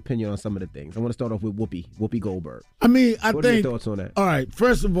wanted your opinion on some of the things. I want to start off with Whoopi Goldberg. I mean, what are your thoughts on that? All right,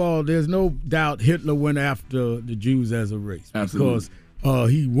 first of all, there's no doubt Hitler went after the Jews as a race. Absolutely. Because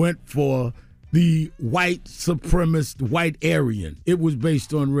he went for the white supremacist, white Aryan. It was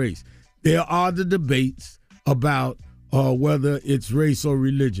based on race. There are the debates about whether it's race or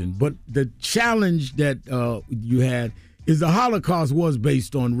religion. But the challenge that you had is the Holocaust was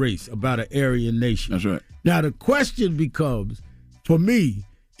based on race, about an Aryan nation. That's right. Now, the question becomes, for me,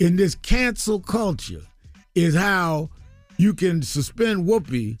 in this cancel culture, is how you can suspend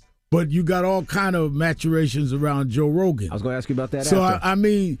Whoopi, but you got all kind of maturations around Joe Rogan. I was going to ask you about that So,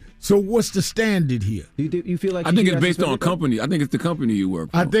 after. So what's the standard here? You feel like I think it's based on company. I think it's the company you work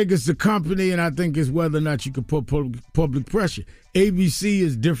for. I think it's the company, and I think it's whether or not you can put public pressure. ABC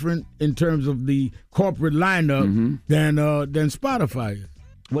is different in terms of the corporate lineup than Spotify is.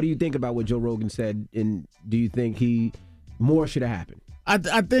 What do you think about what Joe Rogan said, and do you think more should have happened? I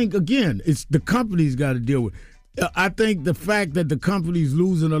think, again, it's the company's got to deal with it. I think the fact that the company's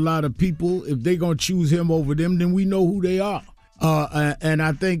losing a lot of people, if they're going to choose him over them, then we know who they are. And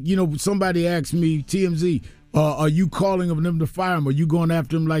I think, somebody asked me, TMZ, are you calling on them to fire him? Are you going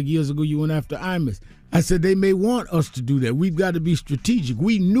after him like years ago you went after Imus? I said they may want us to do that. We've got to be strategic.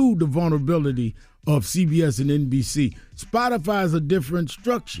 We knew the vulnerability of CBS and NBC. Spotify is a different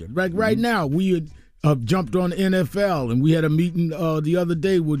structure. Like right now, we had jumped on NFL, and we had a meeting the other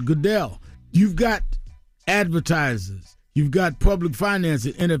day with Goodell. You've got advertisers. You've got public finance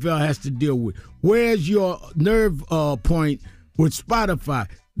that NFL has to deal with. Where's your nerve point with Spotify?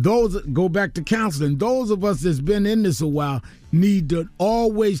 Those go back to counseling. Those of us that's been in this a while need to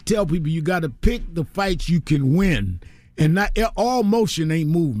always tell people you got to pick the fights you can win, and not all motion ain't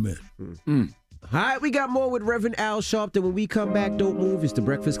movement. All right, we got more with Reverend Al Sharpton. When we come back, don't move. It's the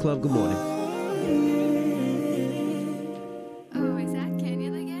Breakfast Club. Good morning. Oh, is that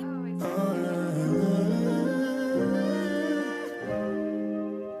Kenyon again?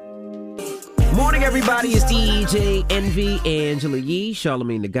 Morning, everybody. It's DJ Envy, Angela Yee,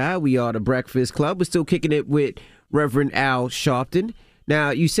 Charlamagne the Guy. We are the Breakfast Club. We're still kicking it with Reverend Al Sharpton.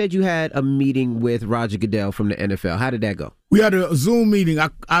 Now, you said you had a meeting with Roger Goodell from the NFL. How did that go? We had a Zoom meeting.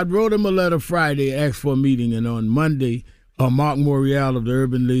 I wrote him a letter Friday, asked for a meeting, and on Monday, Mark Morial of the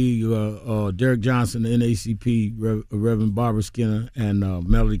Urban League, Derek Johnson, the NACP, Reverend Barbara Skinner, and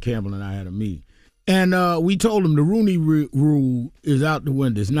Melody Campbell and I had a meeting. And we told him the Rooney Rule is out the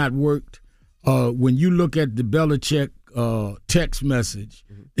window. It's not worked. When you look at the Belichick text message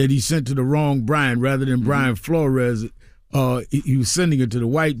that he sent to the wrong Brian rather than Brian Flores, he was sending it to the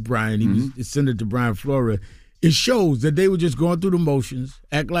white Brian. He was sending it to Brian Flores. It shows that they were just going through the motions,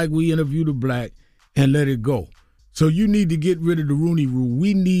 act like we interviewed a black, and let it go. So you need to get rid of the Rooney Rule.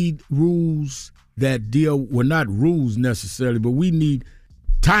 We need rules that well, not rules necessarily, but we need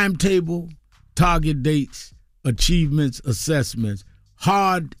timetable, target dates, achievements, assessments,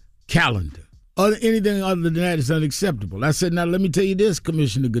 hard calendar. Anything other than that is unacceptable. I said, now let me tell you this,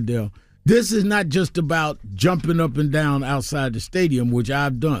 Commissioner Goodell. This is not just about jumping up and down outside the stadium, which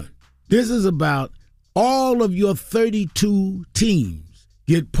I've done. This is about all of your 32 teams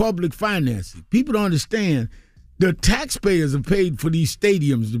get public financing. People don't understand the taxpayers are paid for these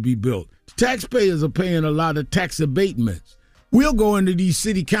stadiums to be built. The taxpayers are paying a lot of tax abatements. We'll go into these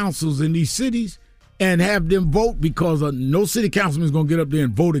city councils in these cities and have them vote because no city councilman is going to get up there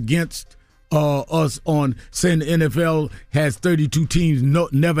and vote against us on saying the NFL has 32 teams,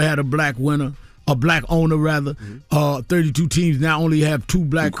 never had a black winner, a black owner rather. 32 teams now only have 2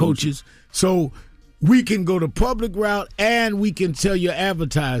 black coaches. So we can go the public route and we can tell your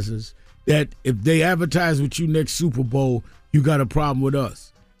advertisers that if they advertise with you next Super Bowl, you got a problem with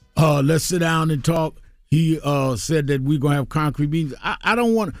us. Let's sit down and talk. He said that we're going to have concrete meetings. I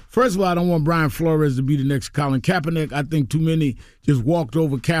don't want, first of all, I don't want Brian Flores to be the next Colin Kaepernick. I think too many just walked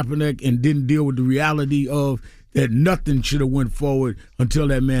over Kaepernick and didn't deal with the reality of that nothing should have went forward until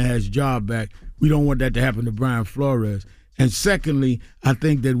that man has his job back. We don't want that to happen to Brian Flores. And secondly, I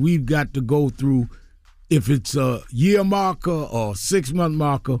think that we've got to go through, if it's a year marker or 6-month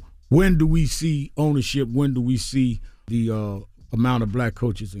marker, when do we see ownership? When do we see the amount of black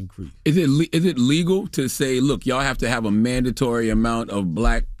coaches increase? Is it legal to say, look, y'all have to have a mandatory amount of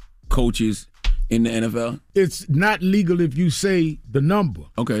black coaches in the NFL? It's not legal if you say the number.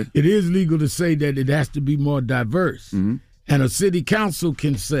 Okay. It is legal to say that it has to be more diverse. Mm-hmm. And a city council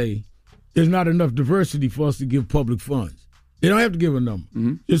can say there's not enough diversity for us to give public funds. They don't have to give a number.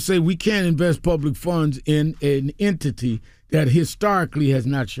 Mm-hmm. Just say we can't invest public funds in an entity that historically has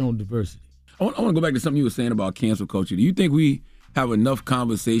not shown diversity. I want to go back to something you were saying about cancel culture. Do you think we have enough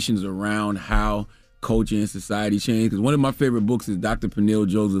conversations around how culture and society change? Because one of my favorite books is Dr. Peniel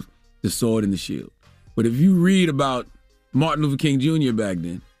Joseph, The Sword and the Shield. But if you read about Martin Luther King Jr. back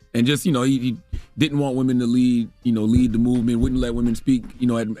then, and just, he didn't want women to lead the movement, wouldn't let women speak,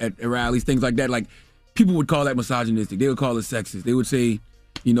 at rallies, things like that. Like, people would call that misogynistic. They would call it sexist. They would say,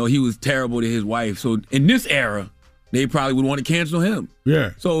 he was terrible to his wife. So in this era, they probably would want to cancel him.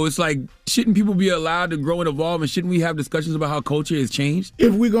 Yeah. So it's like, shouldn't people be allowed to grow and evolve, and shouldn't we have discussions about how culture has changed?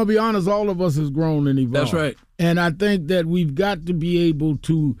 If we're going to be honest, all of us has grown and evolved. That's right. And I think that we've got to be able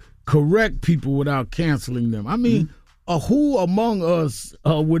to correct people without canceling them. I mean, who among us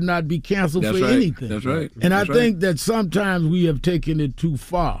would not be canceled for anything? That's right. And I think that sometimes we have taken it too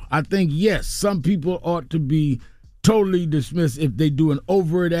far. I think, yes, some people ought to be totally dismissed if they do an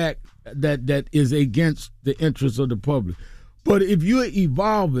overt act that is against the interests of the public. But if you're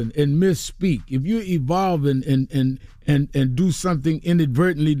evolving and misspeak, if you're evolving and do something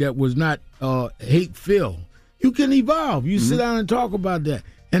inadvertently that was not hate-filled, you can evolve. You sit down and talk about that.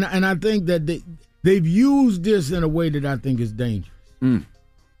 And I think that they've used this in a way that I think is dangerous.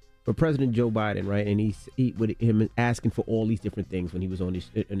 But President Joe Biden, right, and he with him asking for all these different things when he was on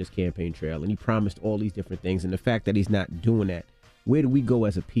his campaign trail, and he promised all these different things, and the fact that he's not doing that, where do we go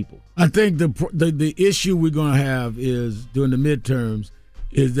as a people? I think the issue we're going to have is during the midterms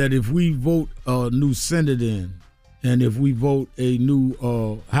is that if we vote a new Senate in and if we vote a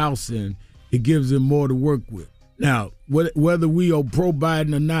new House in, it gives him more to work with. Now, whether we are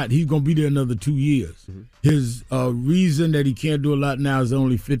pro-Biden or not, he's going to be there another 2 years. His reason that he can't do a lot now is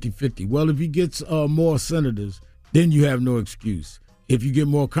only 50-50. Well, if he gets more senators, then you have no excuse. If you get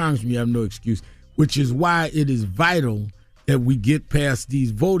more congressmen, you have no excuse, which is why it is vital that we get past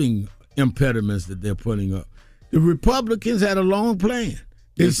these voting impediments that they're putting up. The Republicans had a long plan.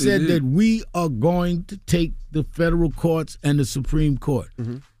 They said that we are going to take the federal courts and the Supreme Court.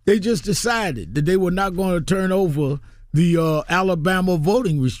 They just decided that they were not going to turn over the Alabama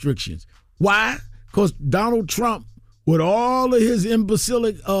voting restrictions. Why? Because Donald Trump, with all of his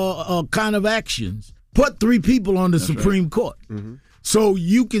imbecilic kind of actions, put 3 people on the Supreme Court. So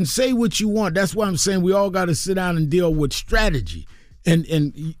you can say what you want. That's why I'm saying we all got to sit down and deal with strategy. And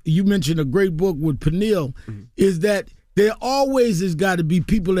you mentioned a great book with Peniel, is that there always has got to be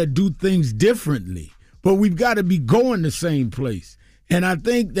people that do things differently, but we've got to be going the same place. And I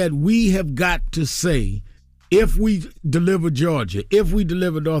think that we have got to say, if we deliver Georgia, if we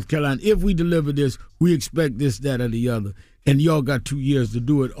deliver North Carolina, if we deliver this, we expect this, that, or the other. And y'all got 2 years to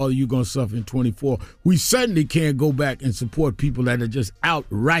do it, or you're going to suffer in 24. We certainly can't go back and support people that are just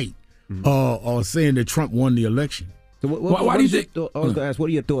outright or saying that Trump won the election. So why do you think? I was going to ask, what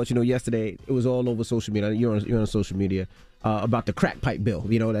are your thoughts? Yesterday it was all over social media. You're on social media about the crack pipe bill.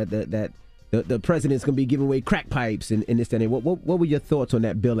 That the president's going to be giving away crack pipes and this and that. What were your thoughts on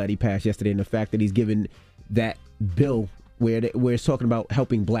that bill that he passed yesterday and the fact that he's given that bill where it's talking about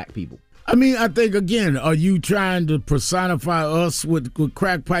helping black people? I mean, I think, again, are you trying to personify us with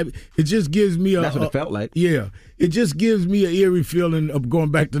crack pipe? It just gives me That's what it felt like. Yeah. It just gives me an eerie feeling of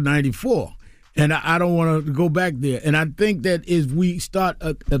going back to 94. And I don't want to go back there. And I think that if we start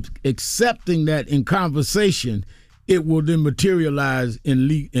accepting that in conversation, it will then materialize in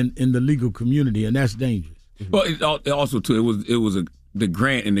the legal community, and that's dangerous. Well, it also too, it was the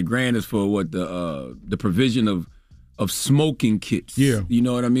grant, and the grant is for what the provision of smoking kits. Yeah, you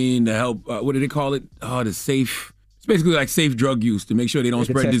know what I mean, to help. What do they call it? The safe. It's basically like safe drug use to make sure they don't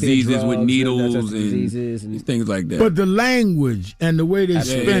spread diseases with needles and things like that. But the language and the way they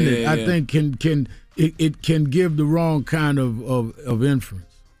spend it, I think can give the wrong kind of inference.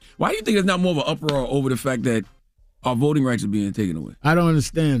 Why do you think there's not more of an uproar over the fact that our voting rights are being taken away? I don't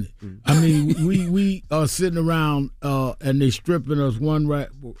understand it. I mean, we are sitting around and they stripping us one right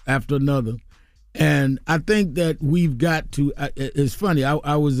after another. And I think that we've got to. It's funny.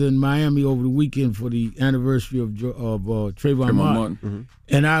 I was in Miami over the weekend for the anniversary of Trayvon Martin,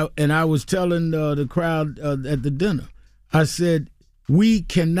 and I was telling the crowd at the dinner. I said we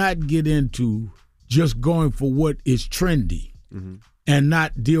cannot get into just going for what is trendy and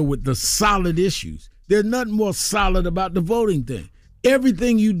not deal with the solid issues. There's nothing more solid about the voting thing.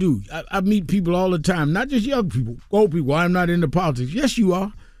 Everything you do, I meet people all the time, not just young people, old people. I'm not into politics. Yes, you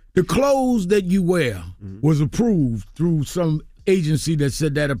are. The clothes that you wear was approved through some agency that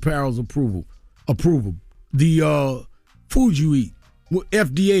said that apparel's approvable. The food you eat,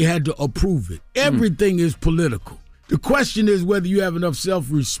 FDA had to approve it. Everything is political. The question is whether you have enough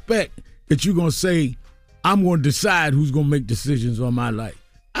self-respect that you're going to say, I'm going to decide who's going to make decisions on my life.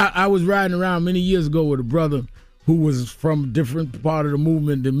 I was riding around many years ago with a brother who was from a different part of the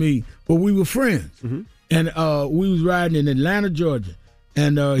movement than me, but we were friends. And we was riding in Atlanta, Georgia.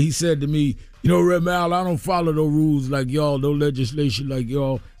 And he said to me, Red Mal, I don't follow no rules like y'all, no legislation like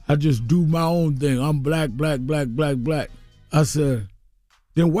y'all. I just do my own thing. I'm black, black, black, black, black. I said,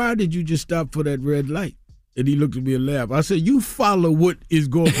 then why did you just stop for that red light? And he looked at me and laughed. I said, you follow what is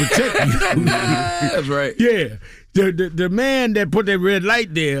going to protect you. That's right. Yeah. The man that put that red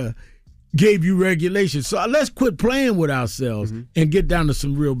light there gave you regulations. So let's quit playing with ourselves and get down to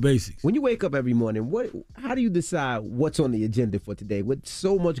some real basics. When you wake up every morning, how do you decide what's on the agenda for today? With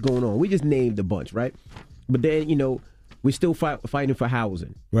so much going on, we just named a bunch, right? But then, we're still fighting for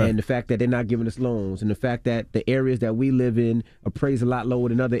housing, right, and the fact that they're not giving us loans, and the fact that the areas that we live in are appraised a lot lower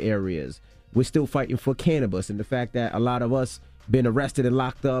than other areas. We're still fighting for cannabis, and the fact that a lot of us been arrested and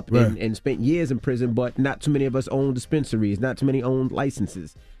locked up and spent years in prison, but not too many of us own dispensaries, not too many own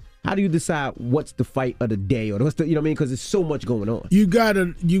licenses. How do you decide what's the fight of the day, or what's the, because there's so much going on? You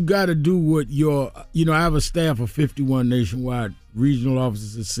gotta do what I have a staff of 51 nationwide, regional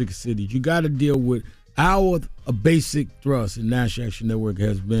offices in 6 cities. You gotta deal with our basic thrust in National Action Network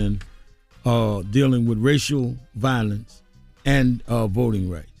has been dealing with racial violence and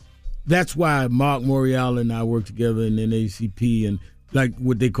voting rights. That's why Mark Morial and I work together in NAACP and like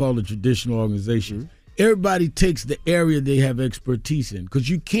what they call a traditional organization. Everybody takes the area they have expertise in because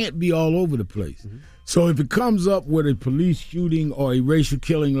you can't be all over the place. So if it comes up with a police shooting or a racial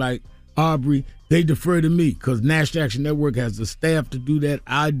killing like Aubrey, they defer to me because National Action Network has the staff to do that.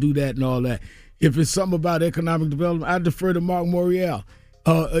 I do that and all that. If it's something about economic development, I defer to Mark Morial.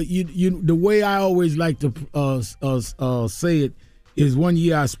 The way I always like to say it is one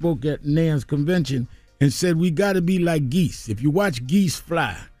year I spoke at NAN's convention and said we got to be like geese. If you watch geese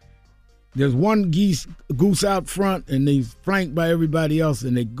fly, there's one goose out front, and they's flanked by everybody else,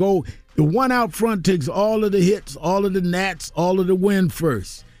 and they go. The one out front takes all of the hits, all of the gnats, all of the wind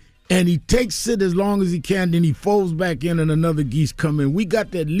first, and he takes it as long as he can. Then he folds back in, and another geese come in. We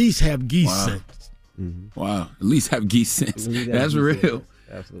got to at least have geese sense. Wow, at least have geese sense. That's real.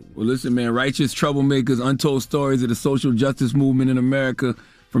 Absolutely. Well, listen, man, righteous troublemakers, untold stories of the social justice movement in America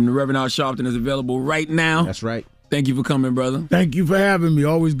from the Reverend Al Sharpton is available right now. That's right. Thank you for coming, brother. Thank you for having me.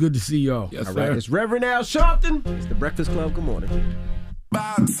 Always good to see y'all. Yes, All sir. right, it's Reverend Al Sharpton. It's the Breakfast Club. Good morning.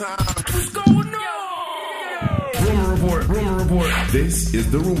 What's going on? Rumor report. This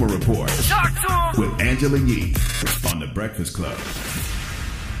is the Rumor Report with Angela Yee on the Breakfast Club.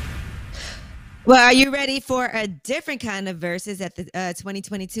 Well, are you ready for a different kind of verses at the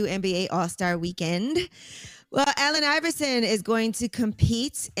 2022 NBA All-Star Weekend? Well, Allen Iverson is going to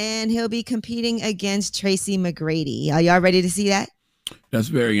compete, and he'll be competing against Tracy McGrady. Are y'all ready to see that? That's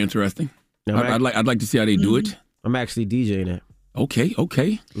very interesting. I'd like to see how they do it. I'm actually DJing it.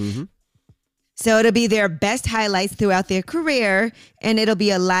 Okay. So it'll be their best highlights throughout their career, and it'll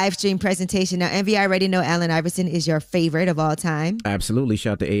be a live stream presentation. Now, Envy, I already know Allen Iverson is your favorite of all time. Absolutely.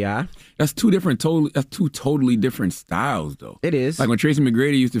 Shout to AI. That's two totally different styles, though. It is. Like when Tracy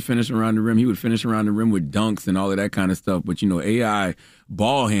McGrady used to finish around the rim, he would finish around the rim with dunks and all of that kind of stuff. But, AI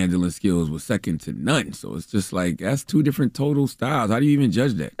ball handling skills was second to none. So it's just like, that's two different total styles. How do you even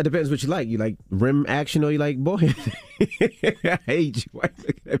judge that? It depends what you like. You like rim action or you like ball handling? I hate you. Why you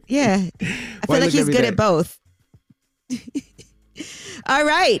looking at me? Yeah. I feel like he's good at both. All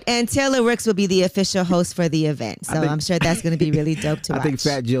right. And Taylor Rooks will be the official host for the event. So I'm sure that's going to be really dope to watch. I think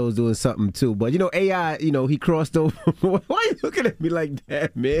Fat Joe's doing something too. But, AI, he crossed over. Why are you looking at me like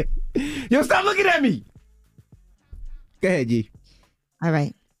that, man? Yo, stop looking at me. Go ahead, G. All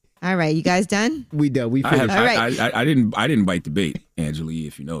right. You guys done? We done. We finished. All right. I didn't bite the bait, Angela Yee,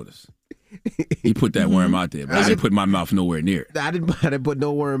 if you notice. He put that worm out there, but I didn't put my mouth nowhere near it. I didn't put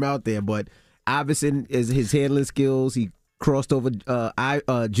no worm out there, but Iverson is his handling skills. He crossed over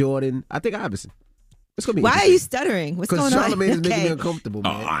Jordan. I think Iverson. It's gonna be. Why are you stuttering? What's going on? Because Charlamagne is making me uncomfortable,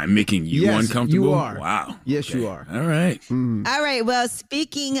 man. Oh, I'm making you uncomfortable? You are. Wow. Yes, you are. All right. All right. Well,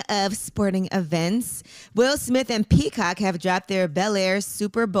 speaking of sporting events, Will Smith and Peacock have dropped their Bel Air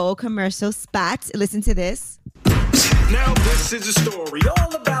Super Bowl commercial spot. Listen to this. Now this is a story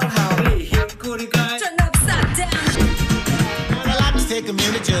all about how we here, goody guys. Turn upside down. I'd like to take a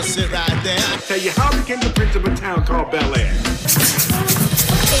minute, just sit right there. Tell you how became the prince of a town called Bel Air.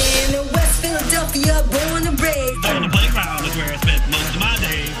 In West Philadelphia, born and raised. On the playground is where I spent most of my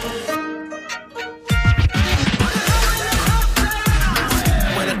days.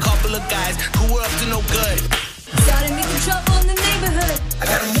 When a couple of guys who were up to no good started making trouble in the neighborhood. I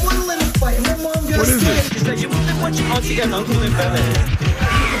got a one little fight, and my mom got scared. She said, "You wonder what your auntie got an uncle in Bel Air."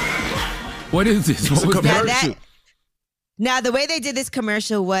 What is this? What was that? Now, the way they did this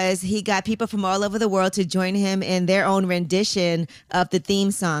commercial was he got people from all over the world to join him in their own rendition of the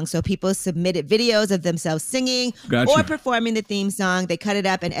theme song. So people submitted videos of themselves singing or performing the theme song. They cut it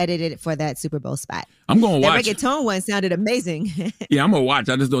up and edited it for that Super Bowl spot. I'm going to watch. The reggaeton one sounded amazing. Yeah, I'm going to watch.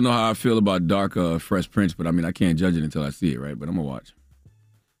 I just don't know how I feel about Dark Fresh Prince, but I can't judge it until I see it, right? But I'm going to watch.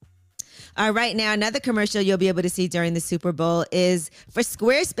 All right, now another commercial you'll be able to see during the Super Bowl is for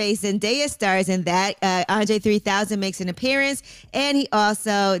Squarespace. Zendaya stars in that. Andre 3000 makes an appearance, and he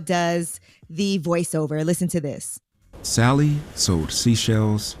also does the voiceover. Listen to this. Sally sold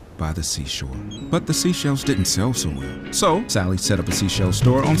seashells by the seashore, but the seashells didn't sell so well. So Sally set up a seashell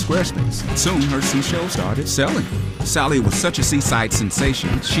store on Squarespace. Soon her seashells started selling. Sally was such a seaside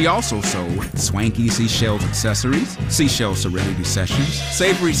sensation, she also sold swanky seashell accessories, seashell serenity sessions,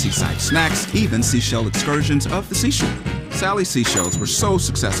 savory seaside snacks, even seashell excursions of the seashore. Sally's seashells were so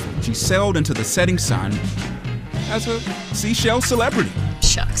successful, she sailed into the setting sun as a seashell celebrity.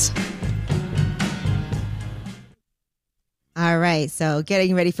 Shucks. All right, so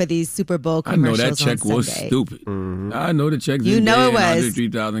getting ready for these Super Bowl commercials. I know that check was stupid. I know the check you know it was. Andre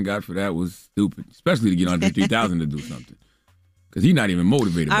 3000 got for that was stupid, especially to get Andre 3000 to do something, because he's not even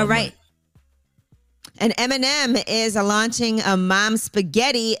motivated. All by right. money. And Eminem is launching a Mom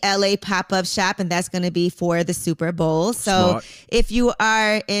Spaghetti LA pop-up shop, and that's going to be for the Super Bowl. So Smart. if you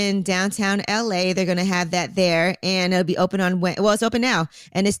are in downtown LA, they're going to have that there, and it'll be open on it's open now,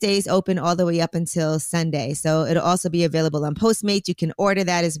 and it stays open all the way up until Sunday. So it'll also be available on Postmates. You can order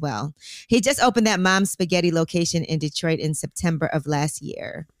that as well. He just opened that Mom Spaghetti location in Detroit in September of last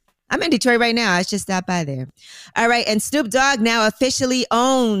year. I'm in Detroit right now. I just stopped by there. All right. And Snoop Dogg now officially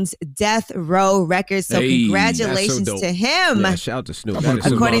owns Death Row Records. So congratulations to him. Yeah, shout out to Snoop.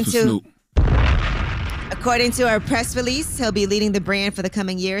 According to our press release, he'll be leading the brand for the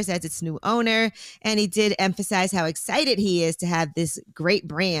coming years as its new owner. And he did emphasize how excited he is to have this great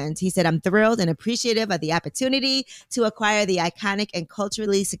brand. He said, "I'm thrilled and appreciative of the opportunity to acquire the iconic and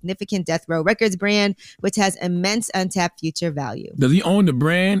culturally significant Death Row Records brand, which has immense untapped future value." Does he own the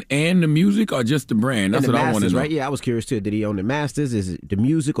brand and the music, or just the brand? That's and what the I want to masters, know. right? Yeah, I was curious too. Did he own the masters? Is it the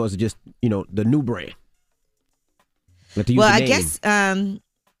music, or is it just the new brand? Well, I guess.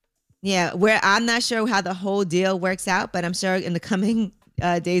 Yeah, where I'm not sure how the whole deal works out, but I'm sure in the coming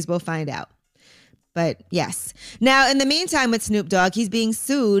days we'll find out. But yes. Now, in the meantime with Snoop Dogg, he's being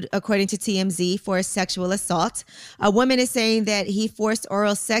sued, according to TMZ, for sexual assault. A woman is saying that he forced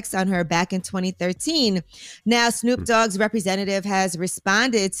oral sex on her back in 2013. Now, Snoop Dogg's representative has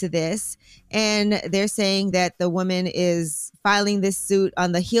responded to this, and they're saying that the woman is filing this suit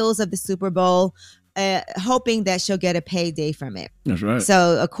on the heels of the Super Bowl, hoping that she'll get a payday from it. That's right.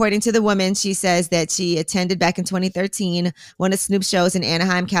 So according to the woman, she says that she attended back in 2013 one of Snoop's shows in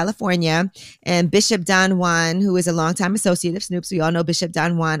Anaheim, California, and Bishop Don Juan, who is a longtime associate of Snoop's, we all know Bishop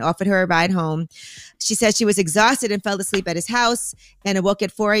Don Juan, offered her a ride home. She said she was exhausted and fell asleep at his house and awoke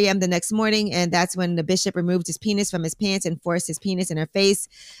at 4 a.m. the next morning, and that's when the bishop removed his penis from his pants and forced his penis in her face.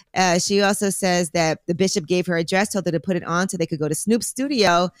 She also says that the bishop gave her a dress, told her to put it on so they could go to Snoop's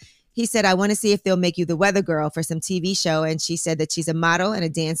studio. He said, I want to see if they'll make you the weather girl for some TV show. And she said that she's a model and a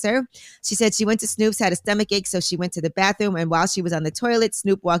dancer. She said she went to Snoop's, had a stomach ache, so she went to the bathroom. And while she was on the toilet,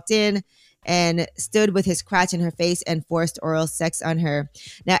 Snoop walked in and stood with his crotch in her face and forced oral sex on her.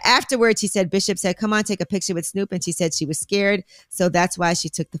 Now, afterwards, she said, Bishop said, come on, take a picture with Snoop. And she said she was scared. So that's why she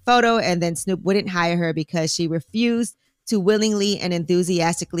took the photo. And then Snoop wouldn't hire her because she refused to willingly and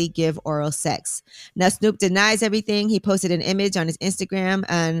enthusiastically give oral sex. Now, Snoop denies everything. He posted an image on his Instagram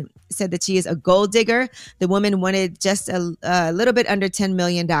and said that she is a gold digger. The woman wanted just a little bit under $10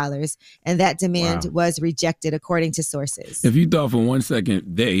 million, and that demand was rejected, according to sources. If you thought for 1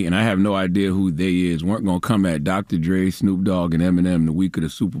 second they, and I have no idea who they is, weren't going to come at Dr. Dre, Snoop Dogg, and Eminem the week of the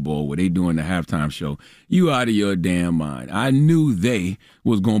Super Bowl where they doing the halftime show, you out of your damn mind. I knew they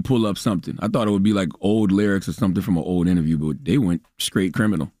was going to pull up something. I thought it would be like old lyrics or something from an old interview, but they went straight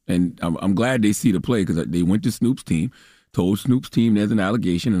criminal. And I'm glad they see the play because they went to Snoop's team, told Snoop's team there's an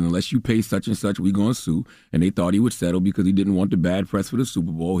allegation, and unless you pay such and such, we going to sue. And they thought he would settle because he didn't want the bad press for the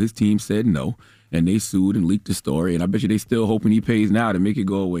Super Bowl. His team said no, and they sued and leaked the story. And I bet you they still hoping he pays now to make it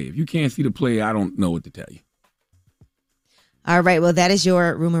go away. If you can't see the play, I don't know what to tell you. All right, well, that is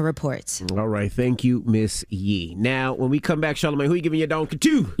your rumor report. All right, thank you, Miss Yee. Now, when we come back, Charlamagne, who you giving your donkey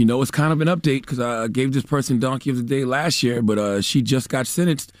to? You know, it's kind of an update because I gave this person Donkey of the Day last year, but she just got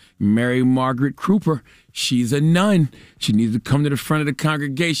sentenced. Mary Margaret Cooper. She's a nun. She needs to come to the front of the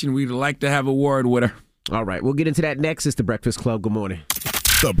congregation. We'd like to have a word with her. All right, we'll get into that next. It's The Breakfast Club. Good morning.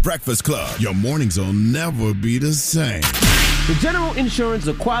 The Breakfast Club. Your mornings will never be the same. The General Insurance is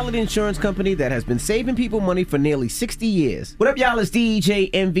a quality insurance company that has been saving people money for nearly 60 years. What up, y'all? It's DJ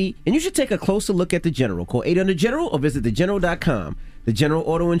Envy, and you should take a closer look at The General. Call 800-GENERAL or visit thegeneral.com. The General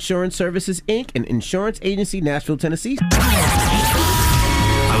Auto Insurance Services, Inc., an insurance agency, Nashville, Tennessee.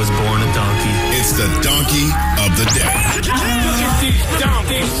 I was born a donkey. It's the Donkey of the Day. Look at these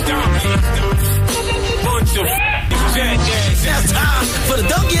donkeys. Bunch of jackasses. That's time for the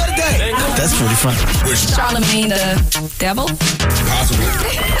donkey of the day. That's pretty funny. Charlamagne the devil? Possibly.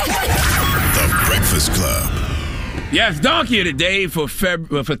 The Breakfast Club. Yes, Donkey of the Day for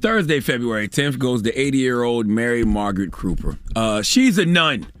Thursday, February 10th goes to 80-year-old Mary Margaret Cooper. She's a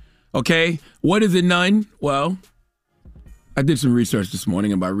nun, okay? What is a nun? Well, I did some research this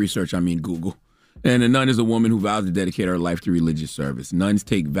morning, and by research, I mean Google. And a nun is a woman who vows to dedicate her life to religious service. Nuns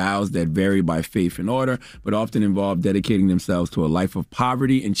take vows that vary by faith and order, but often involve dedicating themselves to a life of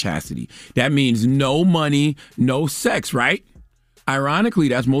poverty and chastity. That means no money, no sex, right? Ironically,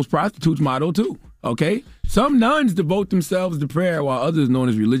 that's most prostitutes' motto, too, okay? Some nuns devote themselves to prayer, while others, known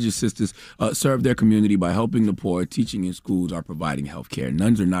as religious sisters, serve their community by helping the poor, teaching in schools, or providing health care.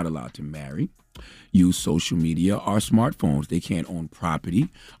 Nuns are not allowed to marry, use social media or smartphones. They can't own property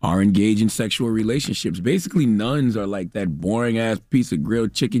or engage in sexual relationships. Basically, nuns are like that boring-ass piece of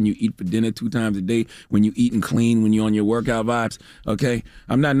grilled chicken you eat for dinner 2 times a day when you eat and clean when you're on your workout vibes, okay?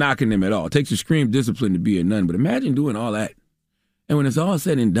 I'm not knocking them at all. It takes extreme discipline to be a nun, but imagine doing all that. And when it's all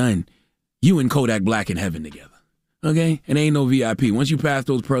said and done, you and Kodak Black in heaven together, okay? And ain't no VIP. Once you pass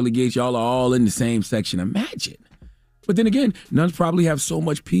those pearly gates, y'all are all in the same section. Imagine. But then again, nuns probably have so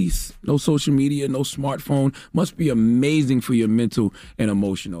much peace. No social media, no smartphone. Must be amazing for your mental and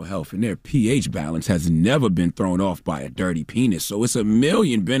emotional health. And their pH balance has never been thrown off by a dirty penis. So it's a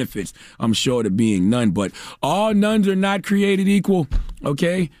million benefits, I'm sure, to being nun. But all nuns are not created equal,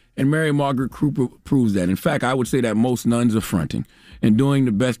 okay? And Mary Margaret Cooper proves that. In fact, I would say that most nuns are fronting and doing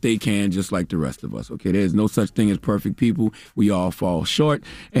the best they can, just like the rest of us, okay? There's no such thing as perfect people. We all fall short.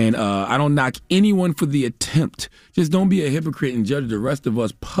 And I don't knock anyone for the attempt. Just don't be a hypocrite and judge the rest of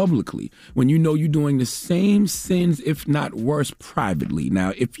us publicly when you know you're doing the same sins, if not worse, privately.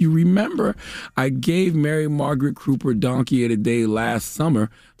 Now, if you remember, I gave Mary Margaret Cooper Donkey of the Day last summer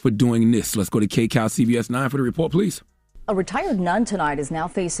for doing this. Let's go to KCAL CBS 9 for the report, please. A retired nun tonight is now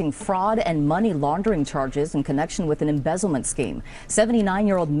facing fraud and money laundering charges in connection with an embezzlement scheme.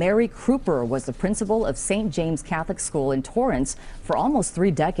 79-year-old Mary Cooper was the principal of St. James Catholic School in Torrance for almost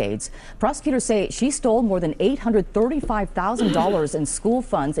 3 decades. Prosecutors say she stole more than $835,000 in school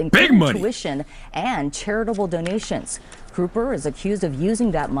funds, including tuition and charitable donations. Cooper is accused of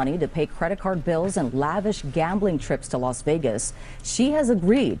using that money to pay credit card bills and lavish gambling trips to Las Vegas. She has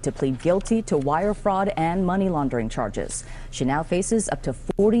agreed to plead guilty to wire fraud and money laundering charges. She now faces up to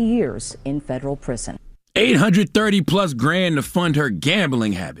 40 years in federal prison. 830 plus grand to fund her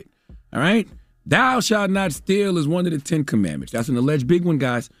gambling habit. All right? Thou shalt not steal is one of the 10 commandments. That's an alleged big one,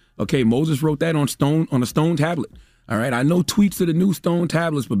 guys. Okay, Moses wrote that on a stone tablet. All right, I know tweets of the new stone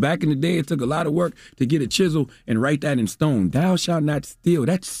tablets, but back in the day, it took a lot of work to get a chisel and write that in stone. Thou shalt not steal.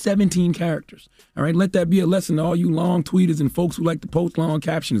 That's 17 characters. All right, let that be a lesson to all you long tweeters and folks who like to post long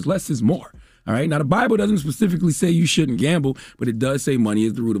captions. Less is more. All right, now the Bible doesn't specifically say you shouldn't gamble, but it does say money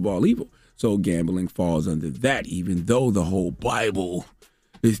is the root of all evil. So gambling falls under that, even though the whole Bible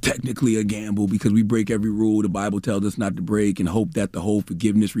is technically a gamble because we break every rule the Bible tells us not to break and hope that the whole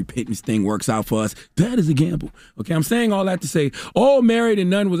forgiveness, repentance thing works out for us. That is a gamble. Okay, I'm saying all that to say, Mary the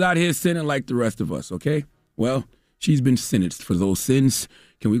nun was out here sinning like the rest of us, okay? Well, she's been sentenced for those sins.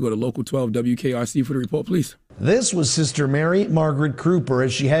 Can we go to Local 12 WKRC for the report, please? This was Sister Mary Margaret Cooper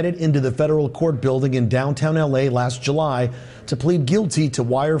as she headed into the federal court building in downtown LA last July to plead guilty to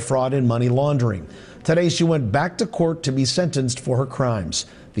wire fraud and money laundering. Today, she went back to court to be sentenced for her crimes.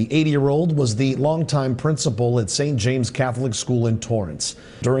 The 80-year-old was the longtime principal at St. James Catholic School in Torrance.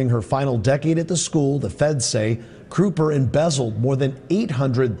 During her final decade at the school, the feds say Cooper embezzled more than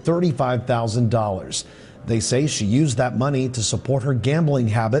 $835,000. They say she used that money to support her gambling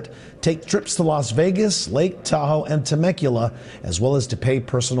habit, take trips to Las Vegas, Lake Tahoe, and Temecula, as well as to pay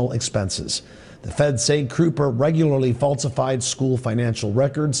personal expenses. The feds say Cooper regularly falsified school financial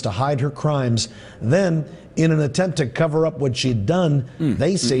records to hide her crimes. Then, in an attempt to cover up what she'd done,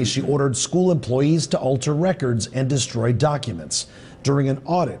 they say she ordered school employees to alter records and destroy documents during an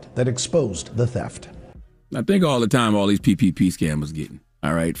audit that exposed the theft. I think all the time all these PPP scammers getting,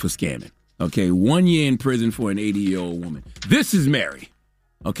 all right, for scamming. Okay, 1 year in prison for an 80-year-old woman. This is Mary.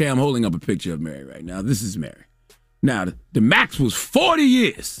 Okay, I'm holding up a picture of Mary right now. This is Mary. Now, the max was 40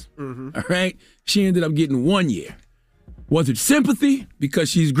 years, all right? She ended up getting 1 year. Was it sympathy because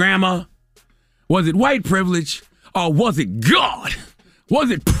she's grandma? Was it white privilege? Or was it God?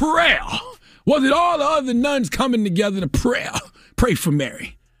 Was it prayer? Was it all the other nuns coming together to pray for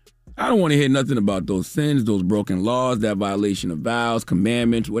Mary? I don't want to hear nothing about those sins, those broken laws, that violation of vows,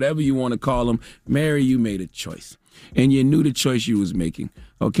 commandments, whatever you want to call them. Mary, you made a choice. And you knew the choice you was making,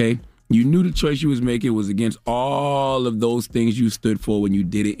 okay? You knew the choice you was making was against all of those things you stood for when you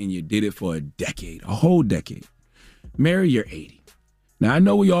did it, and you did it for a decade, a whole decade. Mary, you're 80. Now, I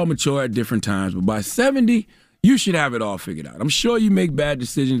know we all mature at different times, but by 70, you should have it all figured out. I'm sure you make bad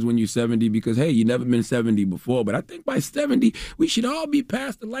decisions when you're 70 because, hey, you never been 70 before, but I think by 70, we should all be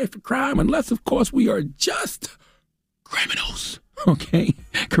past the life of crime, unless, of course, we are just criminals. Okay,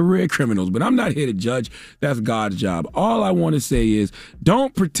 career criminals, but I'm not here to judge. That's God's job. All I want to say is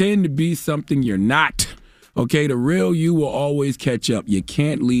don't pretend to be something you're not. Okay, the real you will always catch up. You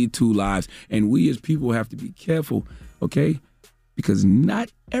can't lead two lives, and we as people have to be careful, okay, because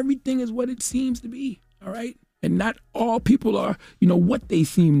not everything is what it seems to be, all right? And not all people are, what they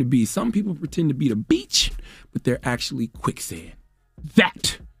seem to be. Some people pretend to be the beach, but they're actually quicksand.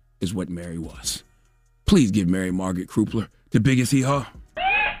 That is what Mary was. Please give Mary Margaret Cooper the biggest hee-haw.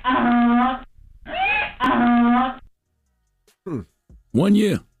 1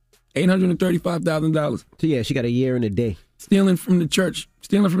 year, $835,000. So yeah, she got a year and a day. Stealing from the church,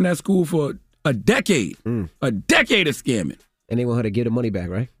 stealing from that school for a decade. A decade of scamming. And they want her to get the money back,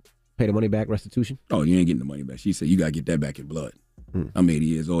 right? Pay the money back, restitution? Oh, you ain't getting the money back. She said, you got to get that back in blood. I'm 80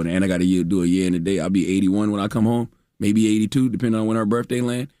 years old, and I got to do a year and a day. I'll be 81 when I come home, maybe 82, depending on when her birthday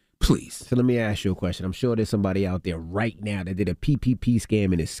land. Please. So let me ask you a question. I'm sure there's somebody out there right now that did a PPP scam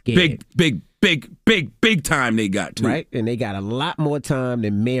and is scared. Big time they got, too. Right? And they got a lot more time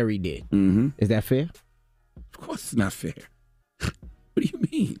than Mary did. Mm-hmm. Is that fair? Of course it's not fair. What do you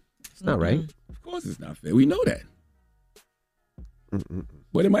mean? It's not right. Of course it's not fair. We know that.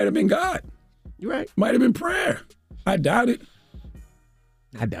 But it might have been God. You're right. Might have been prayer. I doubt it.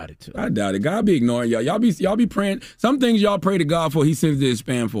 I doubt it too. I doubt it. God be ignoring y'all. Y'all be praying. Some things y'all pray to God for, he sends to his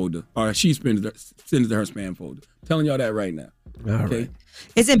spam folder. Or she sends to her spam folder. I'm telling y'all that right now. All right.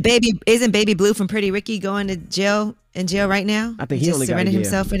 Isn't Baby Blue from Pretty Ricky going to jail right now? I think he only got a year. Surrendered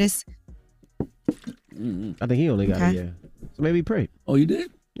himself for this? I think he only got a year. So maybe he prayed. Oh, you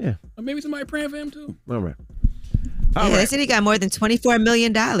did? Yeah. Or maybe somebody praying for him too. All right. They said he got more than $24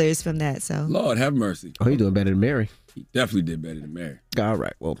 million from that. So Lord have mercy. Oh, he's doing better than Mary. He definitely did better than Mary. All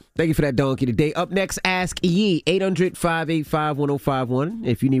right. Well, thank you for that donkey today. Up next, Ask Yee, 800-585-1051.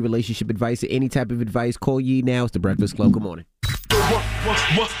 If you need relationship advice or any type of advice, call Yee now. It's The Breakfast Club. Good morning.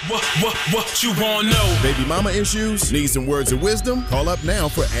 What you wanna know? Baby mama issues? Need some words of wisdom? Call up now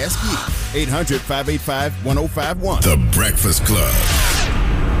for Ask Yee. 800-585-1051. The Breakfast Club.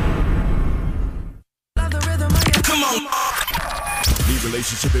 Come on. Need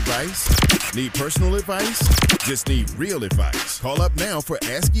relationship advice? Need personal advice? Just need real advice. Call up now for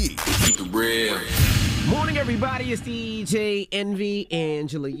Ask Yee. Keep it real. Morning, everybody. It's DJ Envy,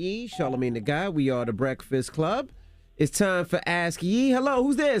 Angela Yee, Charlamagne the Guy. We are the Breakfast Club. It's time for Ask Yee. Hello,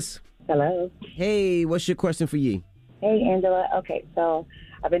 who's this? Hello. Hey, what's your question for Yee? Hey, Angela. Okay, so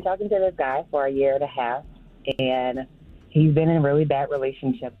I've been talking to this guy for a year and a half, and he's been in really bad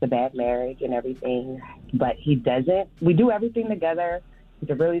relationships, a bad marriage and everything, but he doesn't. We do everything together.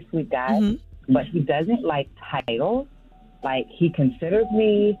 He's a really sweet guy, but he doesn't like titles. Like, he considers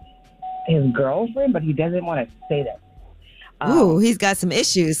me his girlfriend, but he doesn't want to say that. Ooh, he's got some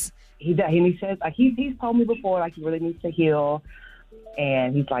issues. He does. And he says, like, he's told me before, like, he really needs to heal.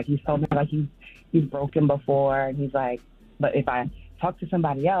 And he's told me, like, he's broken before. And he's like, but if I talk to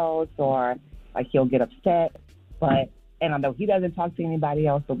somebody else, or, like, he'll get upset. And I know he doesn't talk to anybody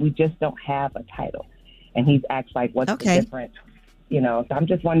else, but we just don't have a title. And he's acts like, what's the difference? You know, so I'm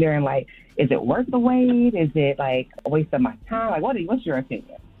just wondering, like, is it worth the wait? Is it, like, a waste of my time? Like, what's your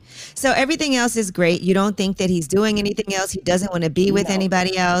opinion? So everything else is great. You don't think that he's doing anything else. He doesn't want to be with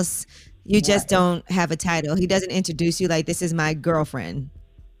anybody else. You just don't have a title. He doesn't introduce you like, this is my girlfriend.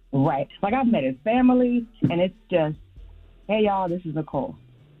 Right. Like, I've met his family, and it's just, hey, y'all, this is Nicole.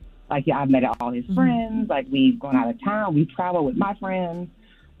 Like, yeah, I've met all his friends. Like, we've gone out of town. We travel with my friends.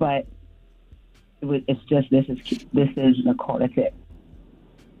 But it's just, this is Nicole. That's it.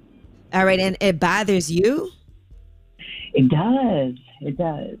 All right. And it bothers you? It does. It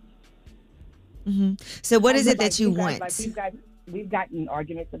does. So what is it that you want? We've gotten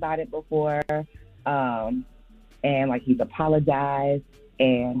arguments about it before. And, like, he's apologized.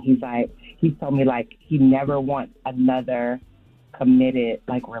 And he's told me, like, he never wants another committed,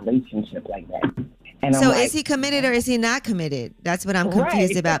 like, relationship like that. And so is he committed or is he not committed? That's what I'm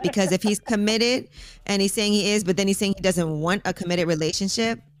confused about. Because if he's committed and he's saying he is, but then he's saying he doesn't want a committed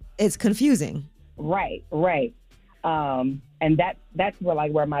relationship, it's confusing. Right. And that's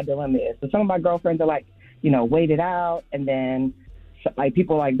where my dilemma is. So some of my girlfriends are like, wait it out, and then like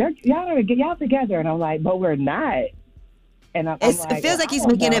people are like, y'all together, and I'm like, but we're not. And it feels like he's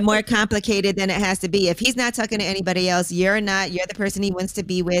making it more complicated than it has to be. If he's not talking to anybody else, you're not. You're the person he wants to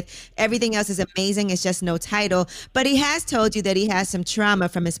be with. Everything else is amazing. It's just no title. But he has told you that he has some trauma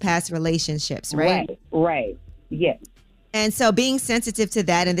from his past relationships, right? Right. Yes. And so being sensitive to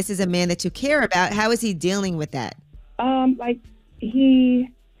that, and this is a man that you care about, how is he dealing with that? Like he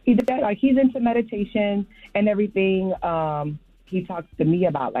does, like, he's into meditation and everything. He talks to me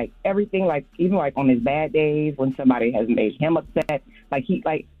about, like, everything, like, even, like, on his bad days when somebody has made him upset.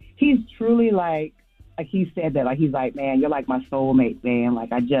 He's truly, like he said that, like, he's like, man, you're like my soulmate, man.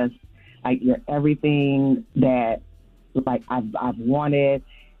 Like, you're everything that, like, I've wanted.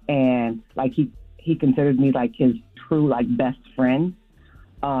 And, like, he considers me, like, his true, like, best friend.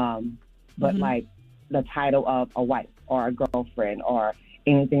 But like, the title of a wife or a girlfriend or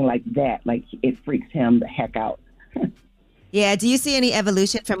anything like that, like, it freaks him the heck out. Yeah. Do you see any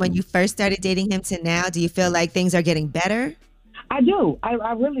evolution from when you first started dating him to now? Do you feel like things are getting better? I do.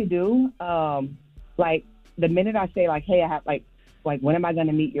 I really do. Like, the minute I say, like, hey, I have, like, when am I going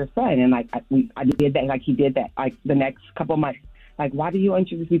to meet your son? And, like, I did that. Like, he did that. Like, the next couple of months. Like, why do you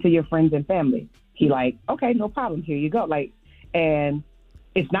introduce me to your friends and family? He like, okay, no problem. Here you go. Like, and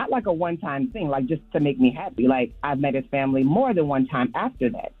it's not like a one-time thing, like, just to make me happy. Like, I've met his family more than one time after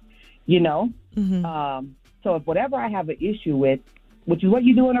that, So if whatever I have an issue with, which is what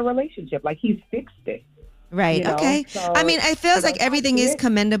you do in a relationship, like, he's fixed it. Right. Okay. So, I mean, it feels like everything is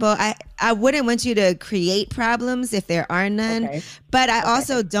commendable. I wouldn't want you to create problems if there are none, but I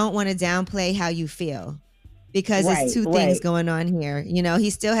also don't want to downplay how you feel, because it's two things going on here. He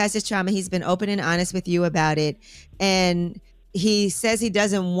still has his trauma. He's been open and honest with you about it. And he says he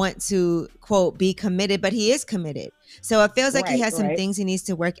doesn't want to, quote, be committed, but he is committed. So it feels like he has some things he needs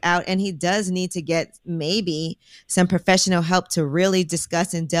to work out, and he does need to get maybe some professional help to really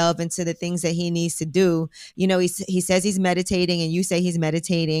discuss and delve into the things that he needs to do. He says he's meditating, and you say he's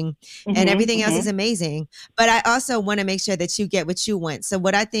meditating, and everything else is amazing. But I also want to make sure that you get what you want. So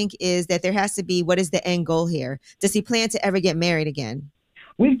what I think is that there has to be, what is the end goal here? Does he plan to ever get married again?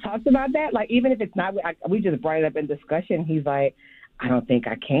 We've talked about that. Like, even if it's not, we just brought it up in discussion. He's like, I don't think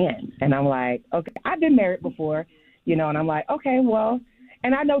I can. And I'm like, okay, I've been married before, and I'm like, okay, well,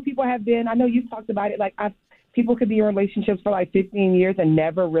 and I know people have been, I know you've talked about it. Like, people could be in relationships for like 15 years and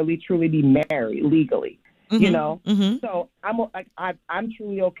never really truly be married legally. you know. So I'm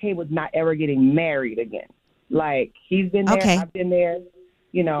truly okay with not ever getting married again. Like, he's been there, I've been there,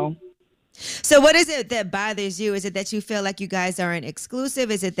 you know. So what is it that bothers you? Is it that you feel like you guys aren't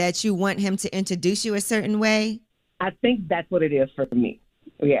exclusive? Is it that you want him to introduce you a certain way? I think that's what it is for me.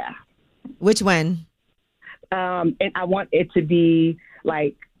 Yeah. Which one? And I want it to be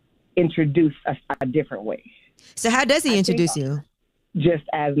like introduced a different way. So how does he introduce you? Just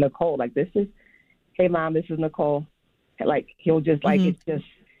as Nicole. Like, this is, hey mom, this is Nicole. Like, he'll just like, it's just,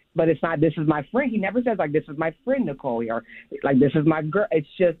 but it's not, this is my friend. He never says like, this is my friend Nicole, or like, this is my girl. It's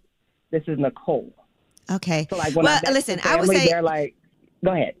just, this is Nicole. Okay. So like, when listen, family, I would say they're like,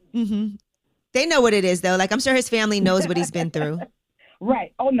 go ahead. They know what it is though. Like, I'm sure his family knows what he's been through.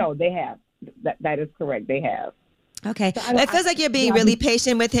 Right. Oh no, they have. That is correct. They have. Okay. So It feels like you're being really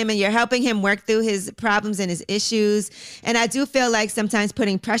patient with him and you're helping him work through his problems and his issues. And I do feel like sometimes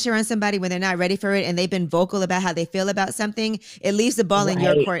putting pressure on somebody when they're not ready for it and they've been vocal about how they feel about something, it leaves the ball in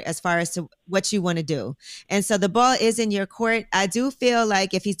your court as far as to what you want to do. And so the ball is in your court. I do feel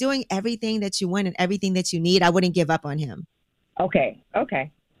like if he's doing everything that you want and everything that you need, I wouldn't give up on him. Okay.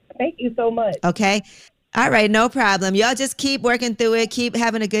 Thank you so much. Okay. All right, no problem. Y'all just keep working through it. Keep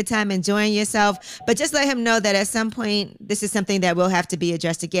having a good time, enjoying yourself. But just let him know that at some point, this is something that will have to be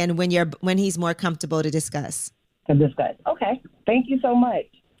addressed again when he's more comfortable to discuss. Okay. Thank you so much.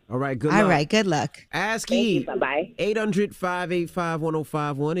 All right, good luck. All right, good luck. Ask Thank Ye. you. Bye-bye.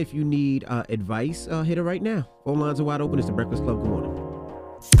 800-585-1051. If you need advice, hit her right now. Phone lines are wide open. It's the Breakfast Club. Good morning.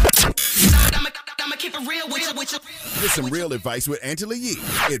 I'ma keep it real with you. Get some real advice with Angela Yee.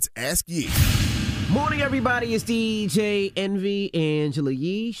 It's Ask Yee. Morning, everybody. It's DJ Envy, Angela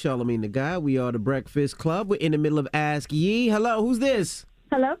Yee, Charlamagne the Guy. We are the Breakfast Club. We're in the middle of Ask Yee. Hello, who's this?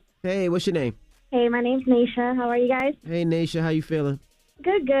 Hello. Hey, what's your name? Hey, my name's Naisha. How are you guys? Hey, Naisha, how you feeling?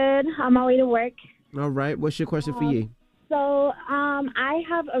 Good. On my way to work. All right. What's your question for Yee? So, I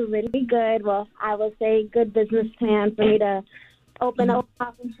have a really good, I would say good business plan for me to open a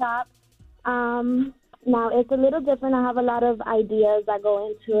coffee shop. Now, it's a little different. I have a lot of ideas that go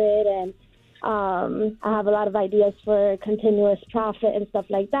into it, and I have a lot of ideas for continuous profit and stuff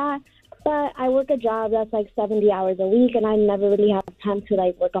like that. But I work a job that's like 70 hours a week, and I never really have time to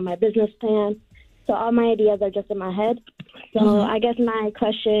like work on my business plan. So all my ideas are just in my head. So I guess my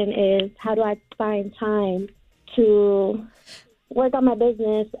question is, how do I find time to work on my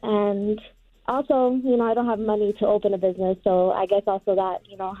business? And also, I don't have money to open a business. So I guess also that,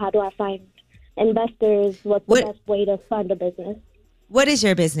 how do I find investors? What's the best way to fund a business? What is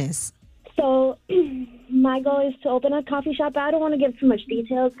your business? So my goal is to open a coffee shop. I don't want to give too much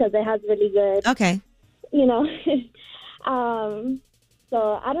details because it has really good,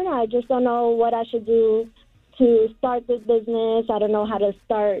 so I don't know. I just don't know what I should do to start this business. I don't know how to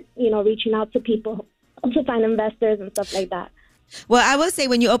start, reaching out to people to find investors and stuff like that. Well, I will say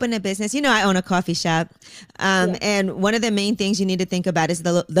when you open a business, I own a coffee shop. And one of the main things you need to think about is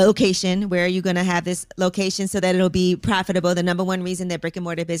the location. Where are you going to have this location so that it'll be profitable? The number one reason that brick and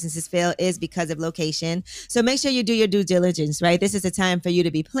mortar businesses fail is because of location. So make sure you do your due diligence, right? This is a time for you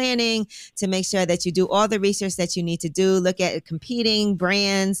to be planning, to make sure that you do all the research that you need to do. Look at competing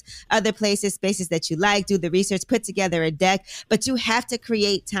brands, other places, spaces that you like, do the research, put together a deck. But you have to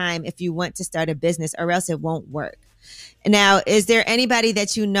create time if you want to start a business, or else it won't work. Now, is there anybody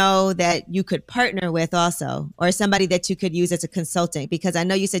that you know that you could partner with also, or somebody that you could use as a consultant? Because I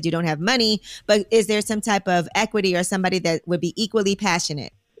know you said you don't have money, but is there some type of equity or somebody that would be equally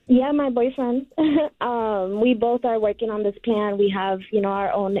passionate? Yeah, my boyfriend. We both are working on this plan. We have,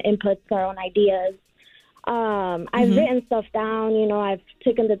 our own inputs, our own ideas. I've written stuff down. I've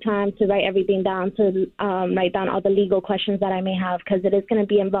taken the time to write everything down, to write down all the legal questions that I may have, because it is going to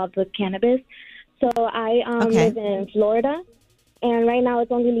be involved with cannabis. So I live in Florida, and right now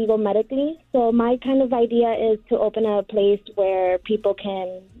it's only legal medically. So my kind of idea is to open a place where people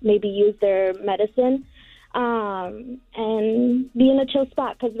can maybe use their medicine and be in a chill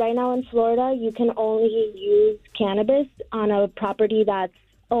spot. Because right now in Florida, you can only use cannabis on a property that's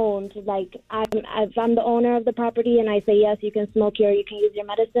owned. Like, if I'm the owner of the property and I say, yes, you can smoke here, you can use your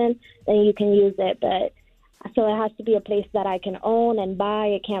medicine, then you can use it. But so it has to be a place that I can own and buy.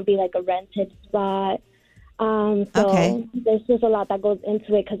 It can't be like a rented spot. There's just a lot that goes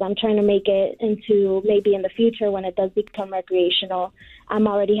into it, because I'm trying to make it into, maybe in the future when it does become recreational, I'm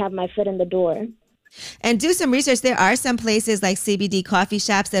already have my foot in the door. And do some research. There are some places like CBD coffee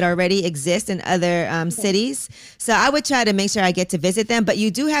shops that already exist in other cities. So I would try to make sure I get to visit them. But you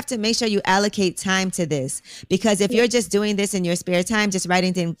do have to make sure you allocate time to this. Because if you're just doing this in your spare time, just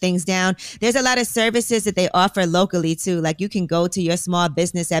writing things down, there's a lot of services that they offer locally too. Like you can go to your small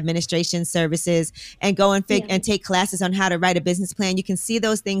business administration services and go and and take classes on how to write a business plan. You can see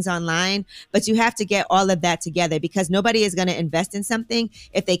those things online, but you have to get all of that together because nobody is going to invest in something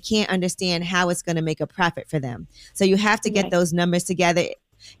if they can't understand how it's going to make a profit for them. So you have to get those numbers together.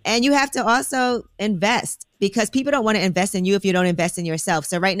 And you have to also invest because people don't want to invest in you if you don't invest in yourself.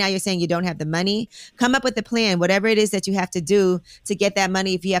 So right now you're saying you don't have the money. Come up with a plan, whatever it is that you have to do to get that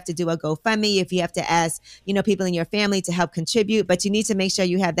money. If you have to do a GoFundMe, if you have to ask, people in your family to help contribute, but you need to make sure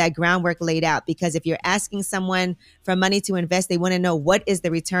you have that groundwork laid out because if you're asking someone for money to invest, they want to know what is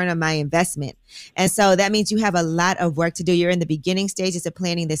the return on my investment. And so that means you have a lot of work to do. You're in the beginning stages of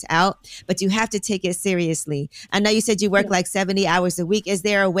planning this out, but you have to take it seriously. I know you said you work like 70 hours a week. Is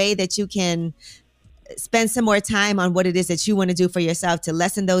there a way that you can spend some more time on what it is that you want to do for yourself to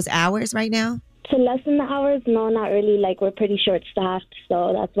lessen those hours right now? To lessen the hours? No, not really. Like, we're pretty short-staffed,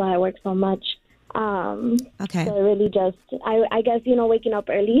 so that's why I work so much. Okay. So really just, I guess, waking up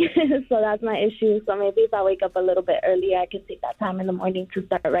early, so that's my issue. So maybe if I wake up a little bit earlier, I can take that time in the morning to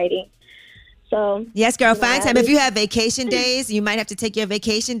start writing. So yes, girl, find time. If you have vacation days, you might have to take your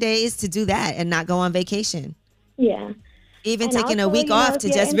vacation days to do that and not go on vacation. Yeah. Even And taking also, a week off to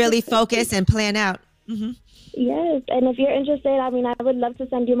just really focus and plan out. Mm-hmm. Yes, and if you're interested, I would love to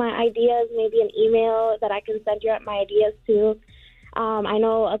send you my ideas, maybe an email that I can send you my ideas to. I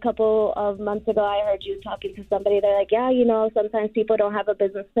know a couple of months ago I heard you talking to somebody. They're like, sometimes people don't have a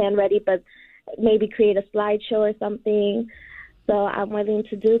business plan ready, but maybe create a slideshow or something. So I'm willing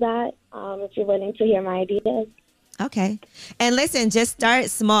to do that if you're willing to hear my ideas. Okay. And listen, just start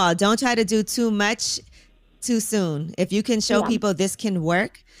small. Don't try to do too much too soon. If you can show people this can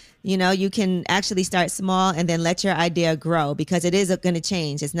work, you can actually start small and then let your idea grow because it is going to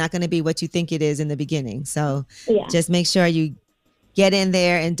change. It's not going to be what you think it is in the beginning. So just make sure you get in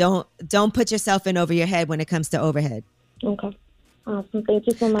there and don't put yourself in over your head when it comes to overhead. Okay. Awesome. Thank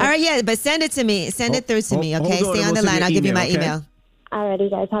you so much. All right. Yeah. But send it to me. Send it through to me. Okay. Stay on the line. I'll give you my email. Alrighty,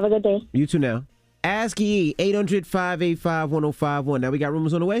 guys. Have a good day. You too now. Ask Ye 800-585-1051. Now we got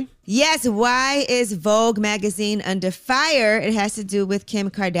rumors on the way? Yes. Why is Vogue magazine under fire? It has to do with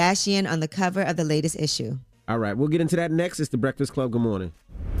Kim Kardashian on the cover of the latest issue. All right. We'll get into that next. It's The Breakfast Club. Good morning.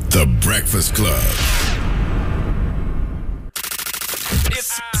 The Breakfast Club.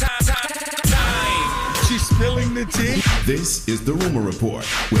 It's time. She's spilling the tea. This is The Rumor Report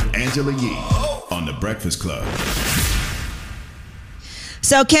with Angela Yee on The Breakfast Club.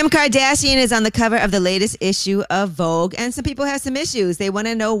 So Kim Kardashian is on the cover of the latest issue of Vogue, and some people have some issues. They want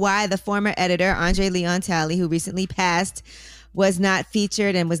to know why the former editor, Andre Leon Talley, who recently passed, was not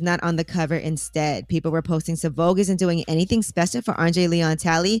featured and was not on the cover instead. People were posting, so Vogue isn't doing anything special for Andre Leon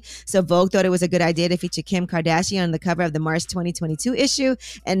Talley. So Vogue thought it was a good idea to feature Kim Kardashian on the cover of the March 2022 issue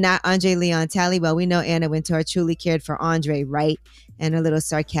and not Andre Leon Talley. Well, we know Anna Wintour truly cared for Andre, right? And a little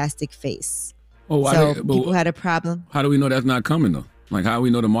sarcastic face. So people had a problem. How do we know that's not coming, though? Like, how do we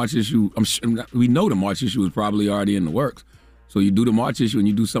know the March issue? We know the March issue is probably already in the works. So you do the March issue and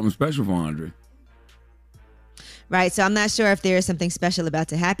you do something special for Andre. Right. So I'm not sure if there is something special about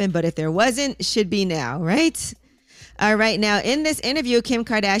to happen, but if there wasn't, it should be now, right? All right. Now, in this interview, Kim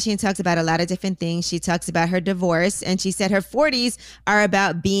Kardashian talks about a lot of different things. She talks about her divorce, and she said her 40s are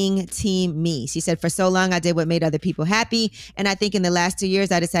about being team me. She said, for so long, I did what made other people happy. And I think in the last 2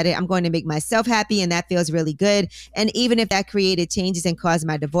 years, I decided I'm going to make myself happy, and that feels really good. And even if that created changes and caused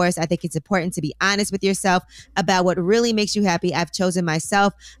my divorce, I think it's important to be honest with yourself about what really makes you happy. I've chosen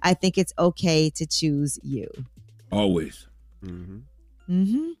myself. I think it's okay to choose you. Always. Mm-hmm.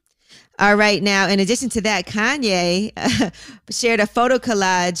 Mm-hmm. All right. Now, in addition to that, Kanye shared a photo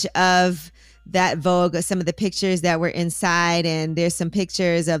collage of that Vogue, some of the pictures that were inside, and there's some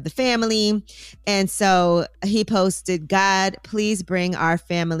pictures of the family. And so he posted, God, please bring our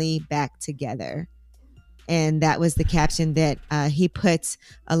family back together. And that was the caption that he put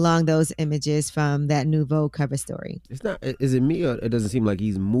along those images from that new Vogue cover story. It's not. Is it me, or it doesn't seem like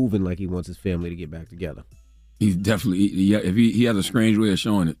he's moving like he wants his family to get back together? He's definitely, if he has a strange way of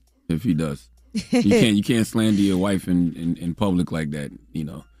showing it, if he does. You can't slander your wife in public like that,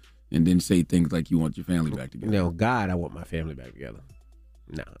 and then say things like you want your family back together. God, I want my family back together.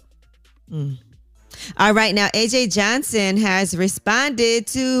 No. All right. Now, AJ Johnson has responded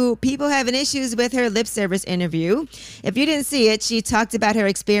to people having issues with her lip service interview. If you didn't see it, she talked about her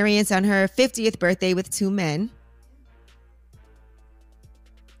experience on her 50th birthday with 2 men.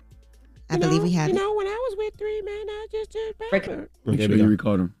 I believe we have it. When I was with 3 men, I just did paper. Make sure you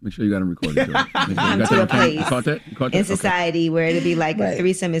record them. Make sure you got them recorded. Joe. Come to a place You caught that? You caught that? in society where it'd be like a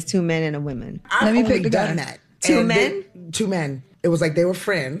threesome is 2 men and a woman. I've only done that. Two And men? 2 men. It was like they were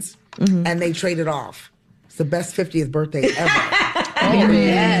friends, and they traded off. It's the best 50th birthday ever.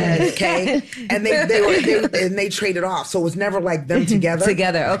 Yes. Okay. And they traded off. So it was never like them together.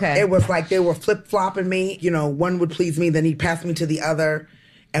 Together, okay. It was like they were flip-flopping me. You know, one would please me, then he'd pass me to the other.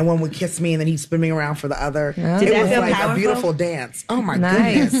 And one would kiss me, and then he'd spin me around for the other. Did it that was feel like powerful? a beautiful dance. Oh my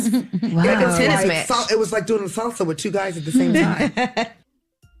Nice. goodness! Wow. It was Tennis like match. it was like doing salsa with 2 guys at the same time.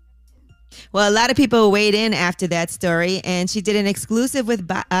 Well, a lot of people weighed in after that story, and she did an exclusive with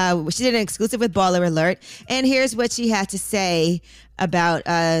Baller Alert. And here's what she had to say about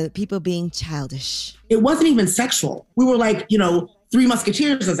people being childish. It wasn't even sexual. We were like, 3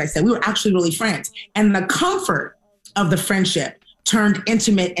 musketeers, as I said. We were actually really friends. And the comfort of the friendship turned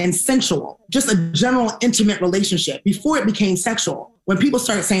intimate and sensual, just a general intimate relationship before it became sexual. When people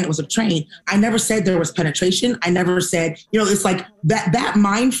started saying it was a train, I never said there was penetration. I never said, it's like that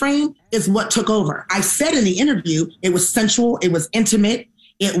mind frame is what took over. I said in the interview, it was sensual, it was intimate,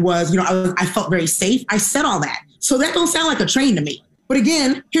 it was, I felt very safe. I said all that. So that don't sound like a train to me. But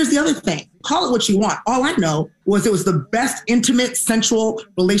again, here's the other thing. Call it what you want. All I know was it was the best intimate, sensual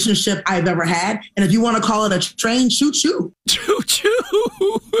relationship I've ever had. And if you want to call it a train, choo-choo. Choo-choo.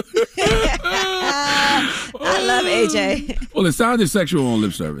 I love AJ. Well, it sounded sexual on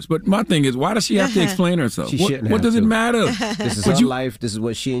lip service, but my thing is, why does she have to explain herself? She shouldn't What have does it to. matter? This is Would her you- life. This is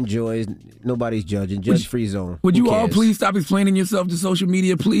what she enjoys. Nobody's judging. Judge-free zone. Would Who you all cares? please stop explaining yourself to social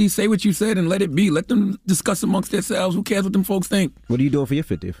media? Please say what you said and let it be. Let them discuss amongst themselves. Who cares what them folks think? What are you doing for your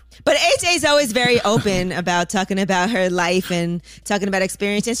 50th? But AJ's always very open about talking about her life and talking about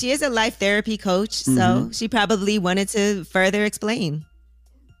experience. And she is a life therapy coach, so she probably wanted to further explain.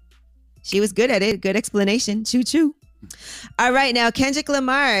 She was good at it. Good explanation. Choo-choo. All right, now Kendrick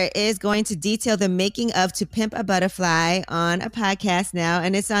Lamar is going to detail the making of To Pimp a Butterfly on a podcast now,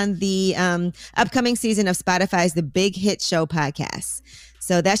 and it's on the upcoming season of Spotify's The Big Hit Show podcast.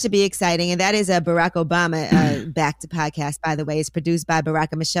 So that should be exciting. And that is a Barack Obama backed podcast, by the way. It's produced by Barack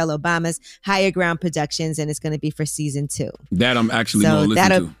and Michelle Obama's Higher Ground Productions, and it's going to be for season 2. That I'm actually So going to listen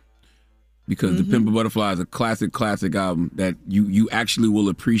that'll- to. Because The Pimp a Butterfly is a classic album that you actually will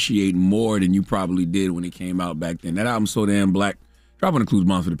appreciate more than you probably did when it came out back then. That album's so damn black. Drop on the clues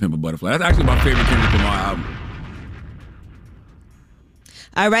bombs for The Pimp a Butterfly. That's actually my favorite Kendrick Lamar album.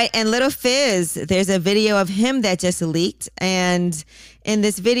 All right, and Little Fizz, there's a video of him that just leaked, and in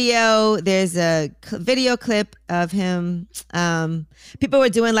this video, there's a video clip of him. People were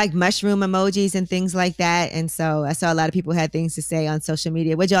doing like mushroom emojis and things like that, and so I saw a lot of people had things to say on social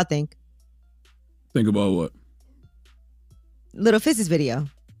media. What'd y'all think? Think about what? Little Fizz's video.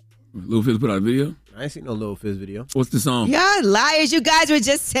 Lil Fizz put out a video? I ain't seen no Lil Fizz video. What's the song? Yeah, liars. You guys were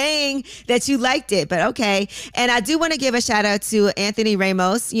just saying that you liked it, but okay. And I do want to give a shout out to Anthony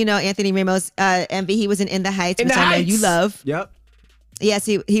Ramos. You know, Anthony Ramos, Envy, he was in The Heights, which I know you love. Yep. Yes,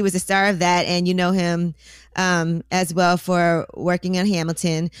 he was a star of that, and you know him as well for working on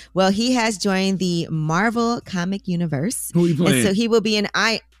Hamilton. Well, he has joined the Marvel comic universe. Who he playing? And so he will be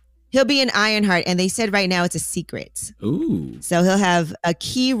he'll be in Ironheart, and they said right now it's a secret. Ooh. So he'll have a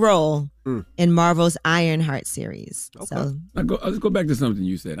key role in Marvel's Ironheart series. Okay. So Let's go back to something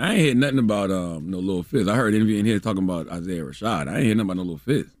you said. I ain't heard nothing about no Lil Fizz. I heard Envy in here talking about Isaiah Rashad. I ain't hear nothing about no Lil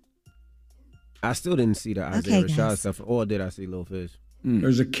Fizz. I still didn't see the Isaiah Rashad stuff, or did I see Lil Fizz?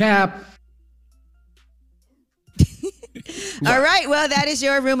 There's a cap. all right, well, that is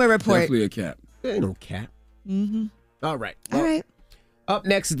your rumor report. Definitely a cap. There ain't no cap. Mm-hmm. All right. All right. Up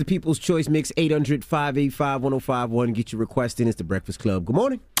next is the People's Choice Mix, 800-585-1051. Get your request in. It's The Breakfast Club. Good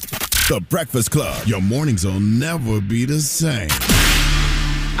morning. The Breakfast Club. Your mornings will never be the same.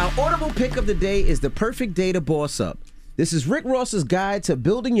 Our Audible pick of the day is The Perfect Day to Boss Up. This is Rick Ross's guide to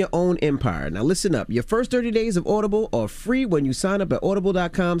building your own empire. Now listen up. Your first 30 days of Audible are free when you sign up at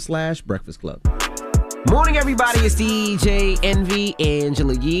audible.com/Breakfast Club. Morning, everybody. It's DJ Envy,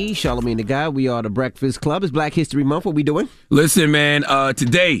 Angela Yee, Charlamagne the Guy. We are The Breakfast Club. It's Black History Month. What we doing? Listen, man,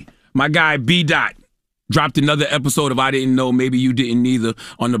 today, my guy B. Dot dropped another episode of I Didn't Know, Maybe You Didn't Either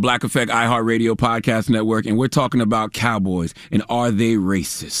on the Black Effect iHeartRadio Podcast Network, and we're talking about cowboys and are they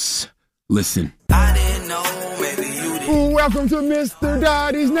racist? Listen. Welcome to Mr.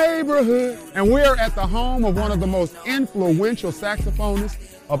 Dottie's neighborhood. And we're at the home of one of the most influential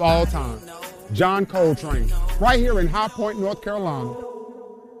saxophonists of all time, John Coltrane, right here in High Point, North Carolina.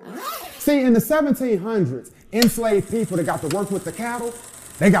 See, in the 1700s, enslaved people that got to work with the cattle,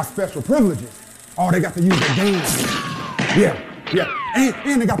 they got special privileges. Oh, they got to use their guns. Yeah, Yeah,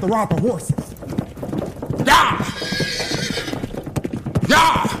 and they got to ride the horses. Yeah!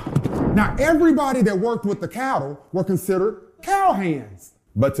 Yeah! Now, everybody that worked with the cattle were considered cowhands.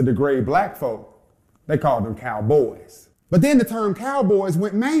 But to degrade black folk, they called them cowboys. But then the term cowboys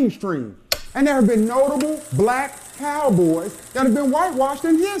went mainstream. And there have been notable black cowboys that have been whitewashed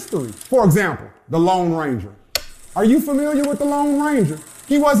in history. For example, the Lone Ranger. Are you familiar with the Lone Ranger?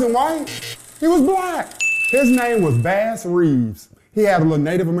 He wasn't white, he was black. His name was Bass Reeves. He had a little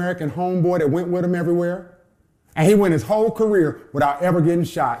Native American homeboy that went with him everywhere. And he went his whole career without ever getting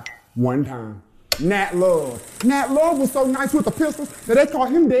shot one time. Nat Love. Nat Love was so nice with the pistols that they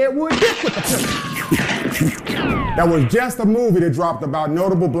called him Deadwood Dick with the pistols. That was just a movie that dropped about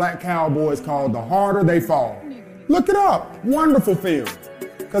notable black cowboys called The Harder They Fall. Look it up. Wonderful film.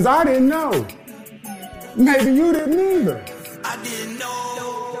 Because I didn't know. Maybe you didn't either. I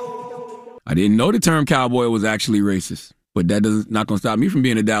didn't know the term cowboy was actually racist, but that not going to stop me from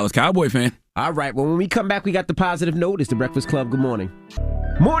being a Dallas Cowboy fan. All right, well, when we come back, we got the positive note. It's the Breakfast Club. Good morning.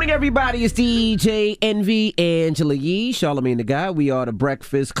 Morning, everybody. It's DJ Envy, Angela Yee, Charlamagne the Guy. We are the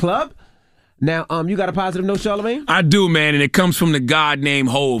Breakfast Club. Now, you got a positive note, Charlamagne? I do, man, and it comes from the God named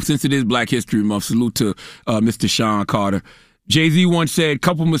Hov. Since it is Black History Month, salute to Mr. Sean Carter. Jay-Z once said,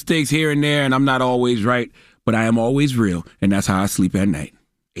 couple mistakes here and there, and I'm not always right, but I am always real, and that's how I sleep at night.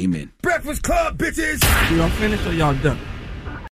 Amen. Breakfast Club, bitches! Y'all finished or y'all done?